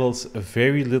only handles a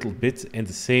very little bit, and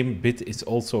the same bit is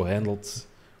also handled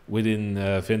within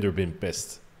vendor bin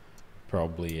pest,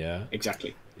 probably. Yeah.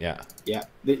 Exactly. Yeah. Yeah.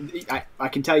 I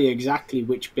can tell you exactly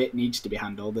which bit needs to be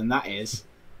handled, and that is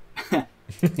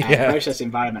process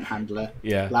environment handler.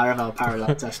 Yeah. Laravel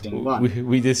parallel testing 1.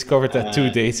 We discovered that 2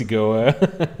 days ago.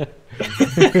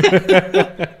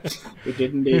 We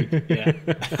did indeed. Yeah.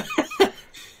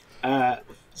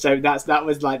 So that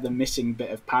was like the missing bit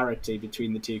of parity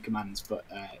between the two commands, but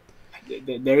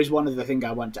there is one other thing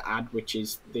I want to add, which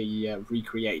is the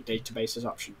recreate databases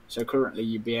option. So currently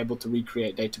you'd be able to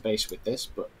recreate database with this,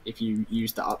 but if you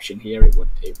use the option here, it would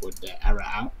error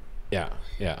out. Yeah.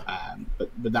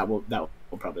 But that will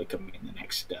probably come in the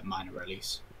next minor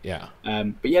release. Yeah.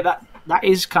 But yeah, that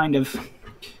is kind of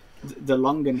the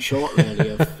long and short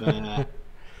really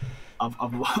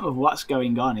of what's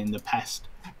going on in the Pest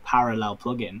Parallel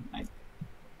plugin.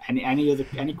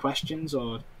 Any questions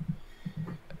or?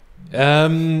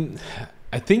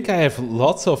 I think I have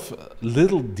lots of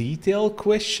little detail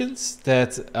questions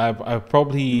that I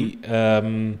probably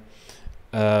I'm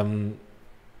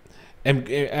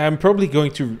probably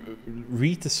going to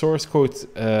read the source code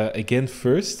again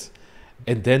first,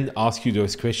 and then ask you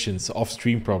those questions off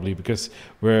stream probably, because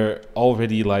we're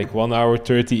already like 1 hour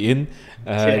 30 in.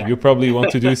 You probably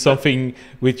want to do something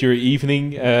with your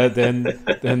evening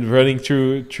than running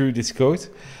through this code.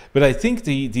 But I think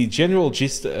the general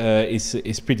gist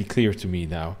is pretty clear to me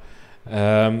now,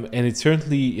 and it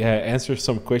certainly answers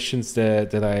some questions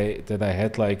that I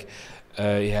had, like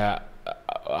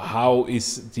how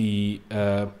is the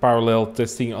parallel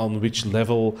testing, on which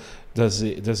level does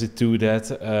it do that?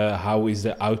 How is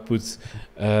the output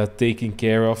taken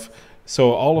care of?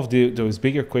 So all of those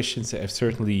bigger questions have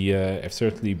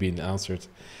certainly been answered.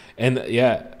 And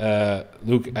yeah,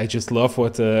 Luke, I just love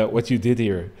what you did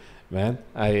here, man.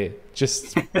 I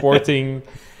just supporting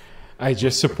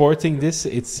this.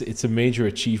 It's a major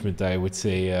achievement, I would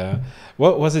say.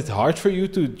 What was it hard for you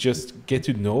to just get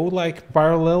to know like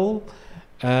parallel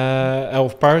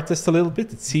of Paratest a little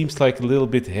bit? It seems like a little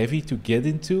bit heavy to get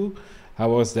into. How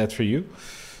was that for you?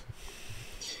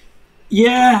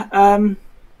 Yeah,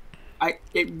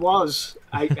 it was.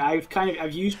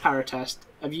 I've used Paratest.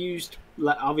 I've used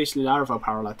obviously Laravel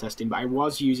parallel testing, but I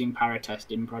was using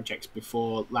Paratest in projects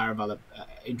before Laravel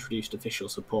introduced official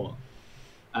support.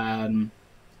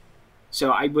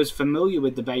 So I was familiar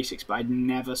with the basics, but I'd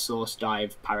never source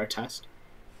dive Paratest.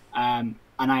 And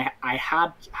I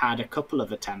had a couple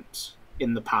of attempts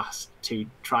in the past to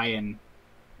try and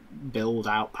build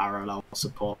out parallel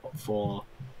support for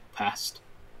Pest,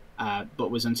 but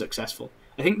was unsuccessful.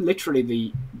 I think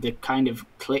literally the kind of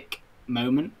click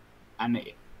moment, and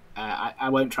I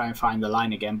won't try and find the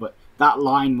line again, but that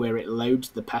line where it loads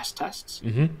the Pest tests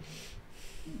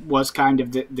was kind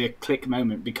of the click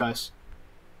moment, because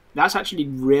that's actually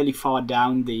really far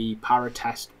down the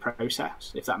Paratest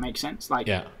process, if that makes sense. Like,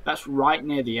 Yeah. that's right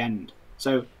near the end.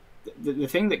 So the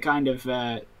thing that kind of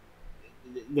the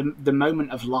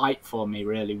moment of light for me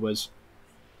really was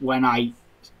when I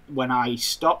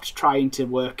stopped trying to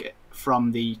work it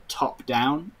from the top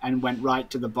down and went right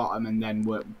to the bottom and then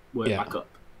work back up.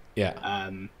 Yeah.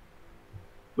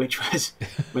 Which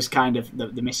was kind of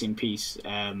the missing piece.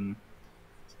 And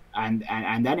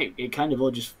then it kind of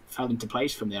all just fell into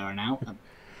place from there on out,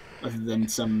 other than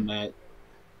some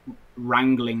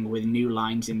wrangling with new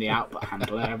lines in the output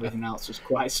handler. Everything else was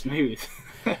quite smooth.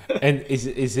 And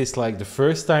is this like the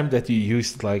first time that you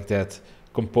used like that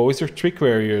composer trick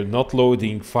where you're not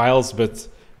loading files but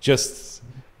just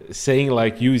saying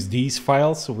like use these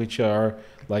files, which are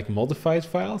like modified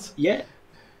files?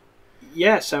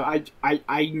 Yeah, so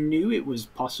I knew it was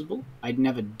possible. I'd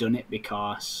never done it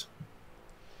because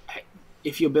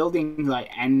if you're building like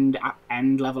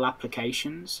end level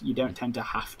applications, you don't tend to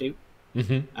have to.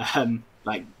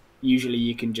 Like, usually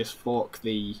you can just fork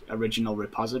the original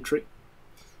repository,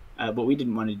 but we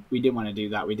didn't want to do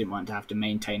that. We didn't want to have to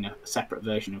maintain a separate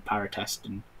version of Paratest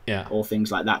and all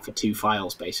things like that for two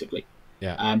files, basically.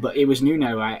 Yeah. But it was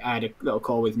Nuno. I had a little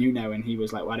call with Nuno, and he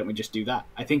was like, "Why don't we just do that?"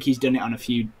 I think he's done it on a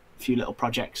few little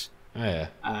projects. Oh, yeah.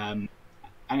 And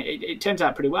it turns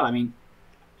out pretty well. I mean,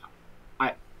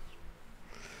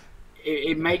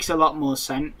 it makes a lot more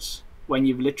sense when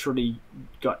you've literally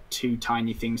got two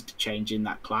tiny things to change in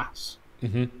that class.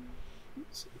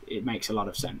 It makes a lot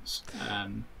of sense.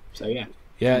 So yeah,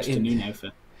 thanks to Nuno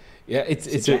for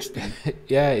it's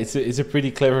a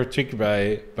pretty clever trick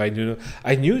by Nuno.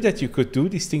 I knew that you could do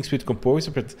these things with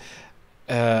Composer, but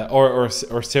or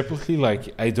separately.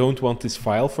 Like, I don't want this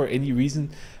file for any reason,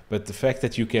 but the fact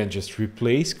that you can just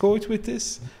replace code with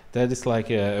this, that is like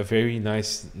a very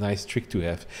nice trick to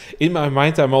have. In my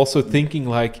mind, I'm also thinking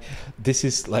like this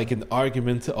is like an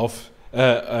argument of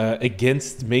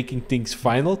against making things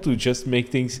final, to just make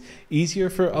things easier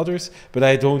for others. But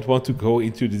I don't want to go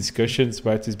into the discussions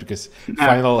about this because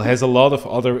final has a lot of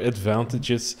other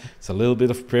advantages. It's a little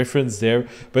bit of preference there.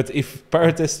 But if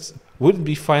Paratest wouldn't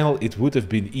be final, it would have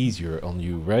been easier on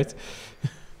you, right?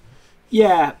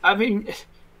 Yeah, I mean,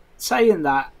 saying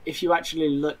that, if you actually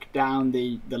look down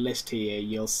the list here,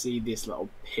 you'll see this little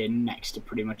pin next to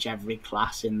pretty much every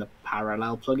class in the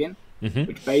Parallel plugin,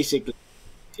 which basically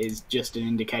is just an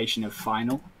indication of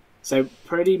final. So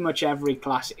pretty much every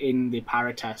class in the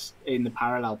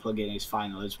Parallel plugin is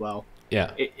final as well.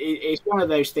 Yeah, it's one of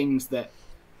those things that,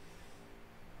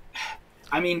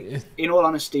 I mean, in all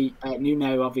honesty,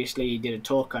 Nuno obviously did a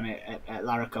talk on it at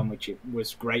Laracon, which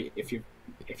was great. If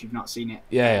you've not seen it,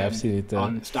 I've seen it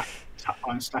on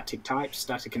static types,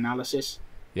 static analysis.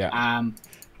 Yeah.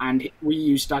 And we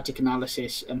use static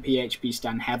analysis and PHP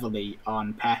Stan heavily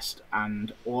on Pest,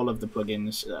 and all of the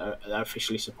plugins are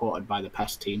officially supported by the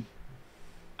Pest team.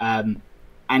 And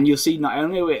you'll see not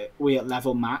only are we at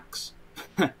level max,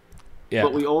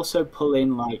 but we also pull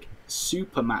in like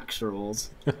super max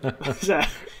rules. So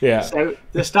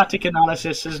the static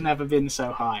analysis has never been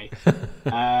so high.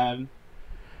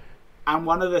 And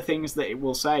one of the things that it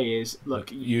will say is, look,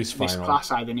 this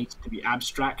class either needs to be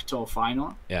abstract or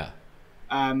final. Yeah.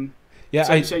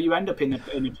 So you end up in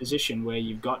a position where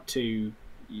you've got to,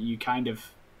 you kind of,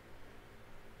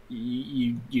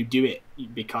 you do it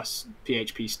because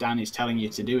PHP Stan is telling you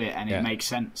to do it, and it makes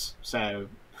sense. So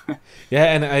Yeah,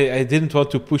 and I didn't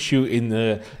want to push you in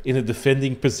a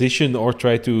defending position or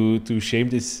try to shame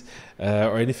this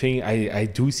or anything. I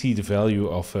do see the value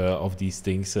of these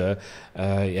things. Yeah,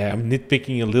 I'm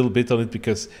nitpicking a little bit on it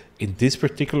because in this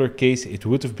particular case it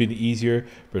would have been easier,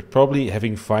 but probably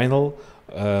having final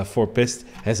for Pest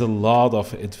has a lot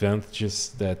of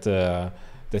advantages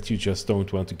that you just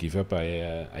don't want to give up.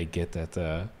 I get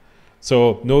that.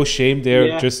 So no shame there.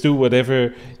 Yeah, Just do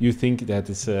whatever you think that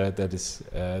is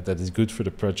good for the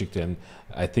project. And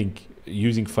I think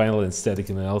using final and static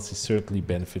analysis certainly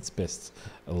benefits Pest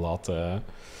a lot.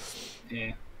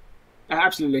 yeah,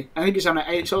 absolutely. I think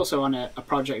it's also on a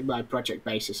project by project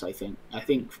basis. I think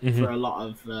Mhm. for a lot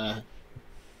of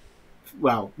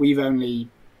well, we've only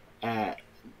uh,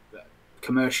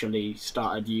 commercially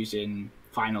started using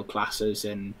final classes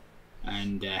and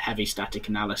heavy static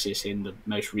analysis in the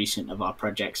most recent of our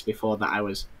projects. Before that, I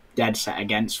was dead set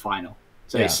against final.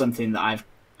 So it's Yeah, something that I've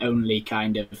only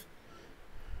kind of,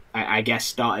 I guess,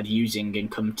 started using and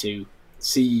come to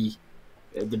see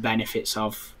the benefits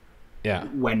of yeah,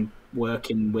 when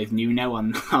working with Nuno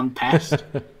on Pest.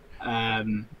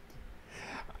 Um,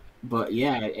 but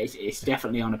yeah, it's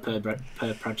definitely on a per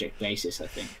project basis, I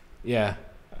think. yeah.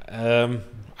 Um,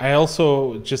 I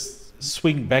also just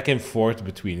swing back and forth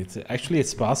between it. Actually, at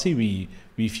Spasi,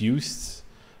 we've used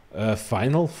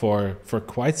final for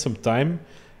quite some time,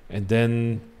 and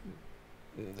then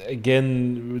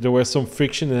again there was some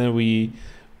friction, and we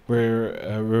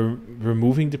were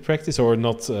removing the practice or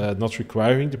not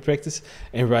requiring the practice.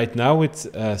 And right now with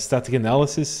static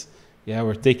analysis, yeah,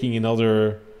 we're taking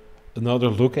another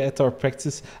look at our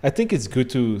practice. I think it's good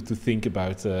to think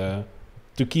about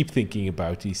to keep thinking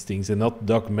about these things and not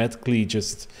dogmatically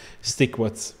just stick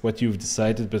what you've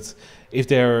decided. But if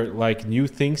there are like new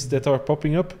things that are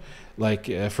popping up, like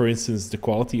for instance the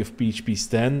quality of PHP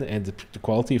Stan and the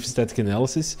quality of static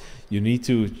analysis, you need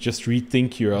to just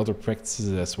rethink your other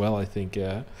practices as well. I think.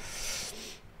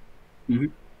 Mm-hmm.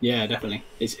 Yeah, definitely.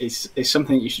 It's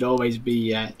something that you should always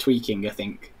be tweaking, I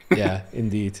think. Yeah,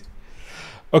 indeed.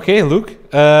 Okay, Luke,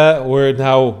 we're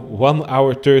now 1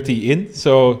 hour 30 in,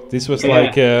 so this was Yeah.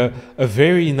 like a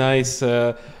very nice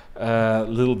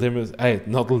little demo.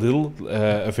 Not a little,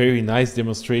 a very nice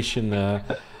demonstration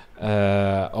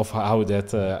of how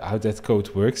that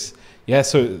code works. Yeah,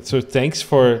 so thanks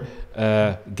for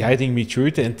guiding me through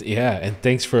it, and yeah, and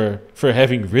thanks for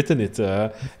having written it.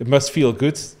 It must feel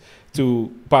good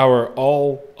to power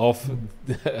all of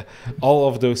all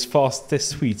of those fast test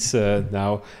suites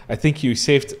now. I think you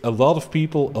saved a lot of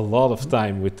people a lot of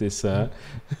time with this. Yeah,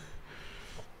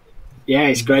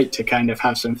 it's great to kind of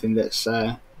have something that's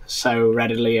so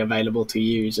readily available to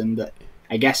use, and that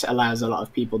I guess allows a lot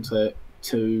of people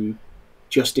to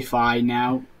justify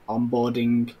now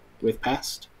onboarding with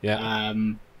Pest. Yeah,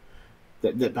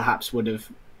 That perhaps would have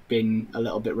been a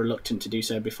little bit reluctant to do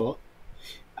so before.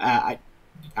 I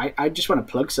just want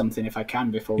to plug something if I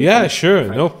can before we yeah, finish, sure,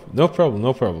 Fred. no problem,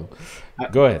 no problem. I,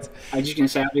 Go ahead. I was just going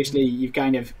to say, obviously, you've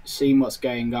kind of seen what's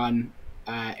going on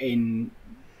in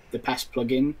the Pest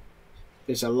plugin.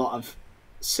 There's a lot of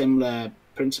similar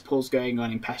principles going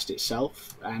on in Pest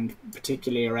itself, and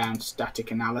particularly around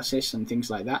static analysis and things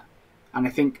like that. And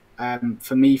I think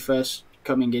for me, first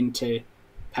coming into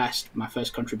Pest, my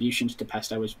first contributions to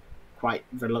Pest, I was quite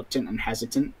reluctant and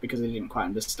hesitant because I didn't quite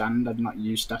understand. I'd not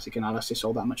used static analysis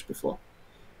all that much before.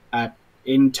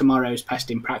 In tomorrow's Pest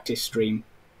in Practice stream,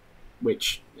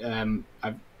 which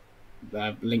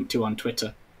I've linked to on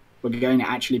Twitter, we're going to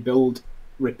actually build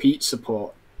repeat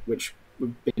support, which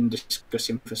we've been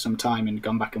discussing for some time and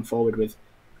gone back and forward with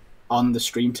on the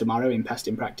stream tomorrow in Pest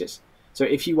in Practice. So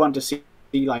if you want to see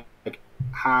like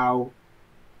how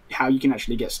you can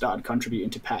actually get started contributing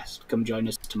to Pest, come join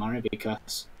us tomorrow,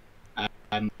 because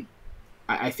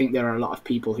I think there are a lot of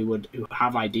people who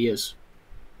have ideas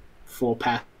for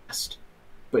Pest,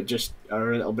 but just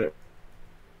are a little bit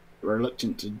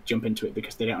reluctant to jump into it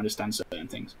because they don't understand certain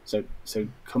things. So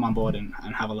come on board and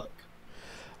have a look.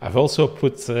 I've also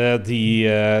put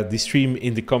the stream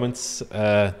in the comments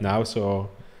now, so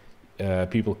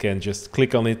people can just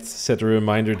click on it, set a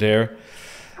reminder there.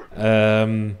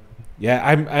 Yeah,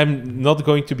 I'm not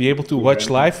going to be able to watch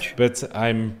live, but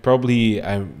I'm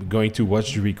going to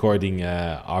watch the recording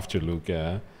after, Luke.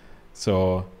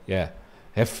 So yeah,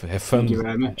 have fun. Thank you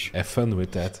very much. Have fun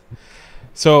with that.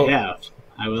 So yeah,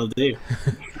 I will do.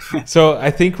 So I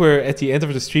think we're at the end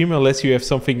of the stream, unless you have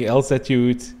something else that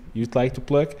you'd like to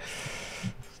plug.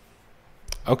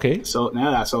 Okay. So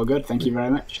no, that's all good. Thank you very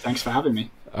much. Thanks for having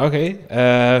me. Okay.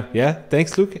 Yeah.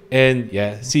 Thanks, Luke. And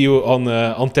yeah, see you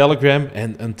on Telegram.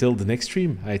 And until the next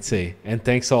stream, I'd say. And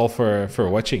thanks all for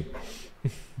watching.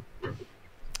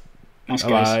 Thanks,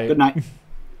 guys. Bye-bye. Good night.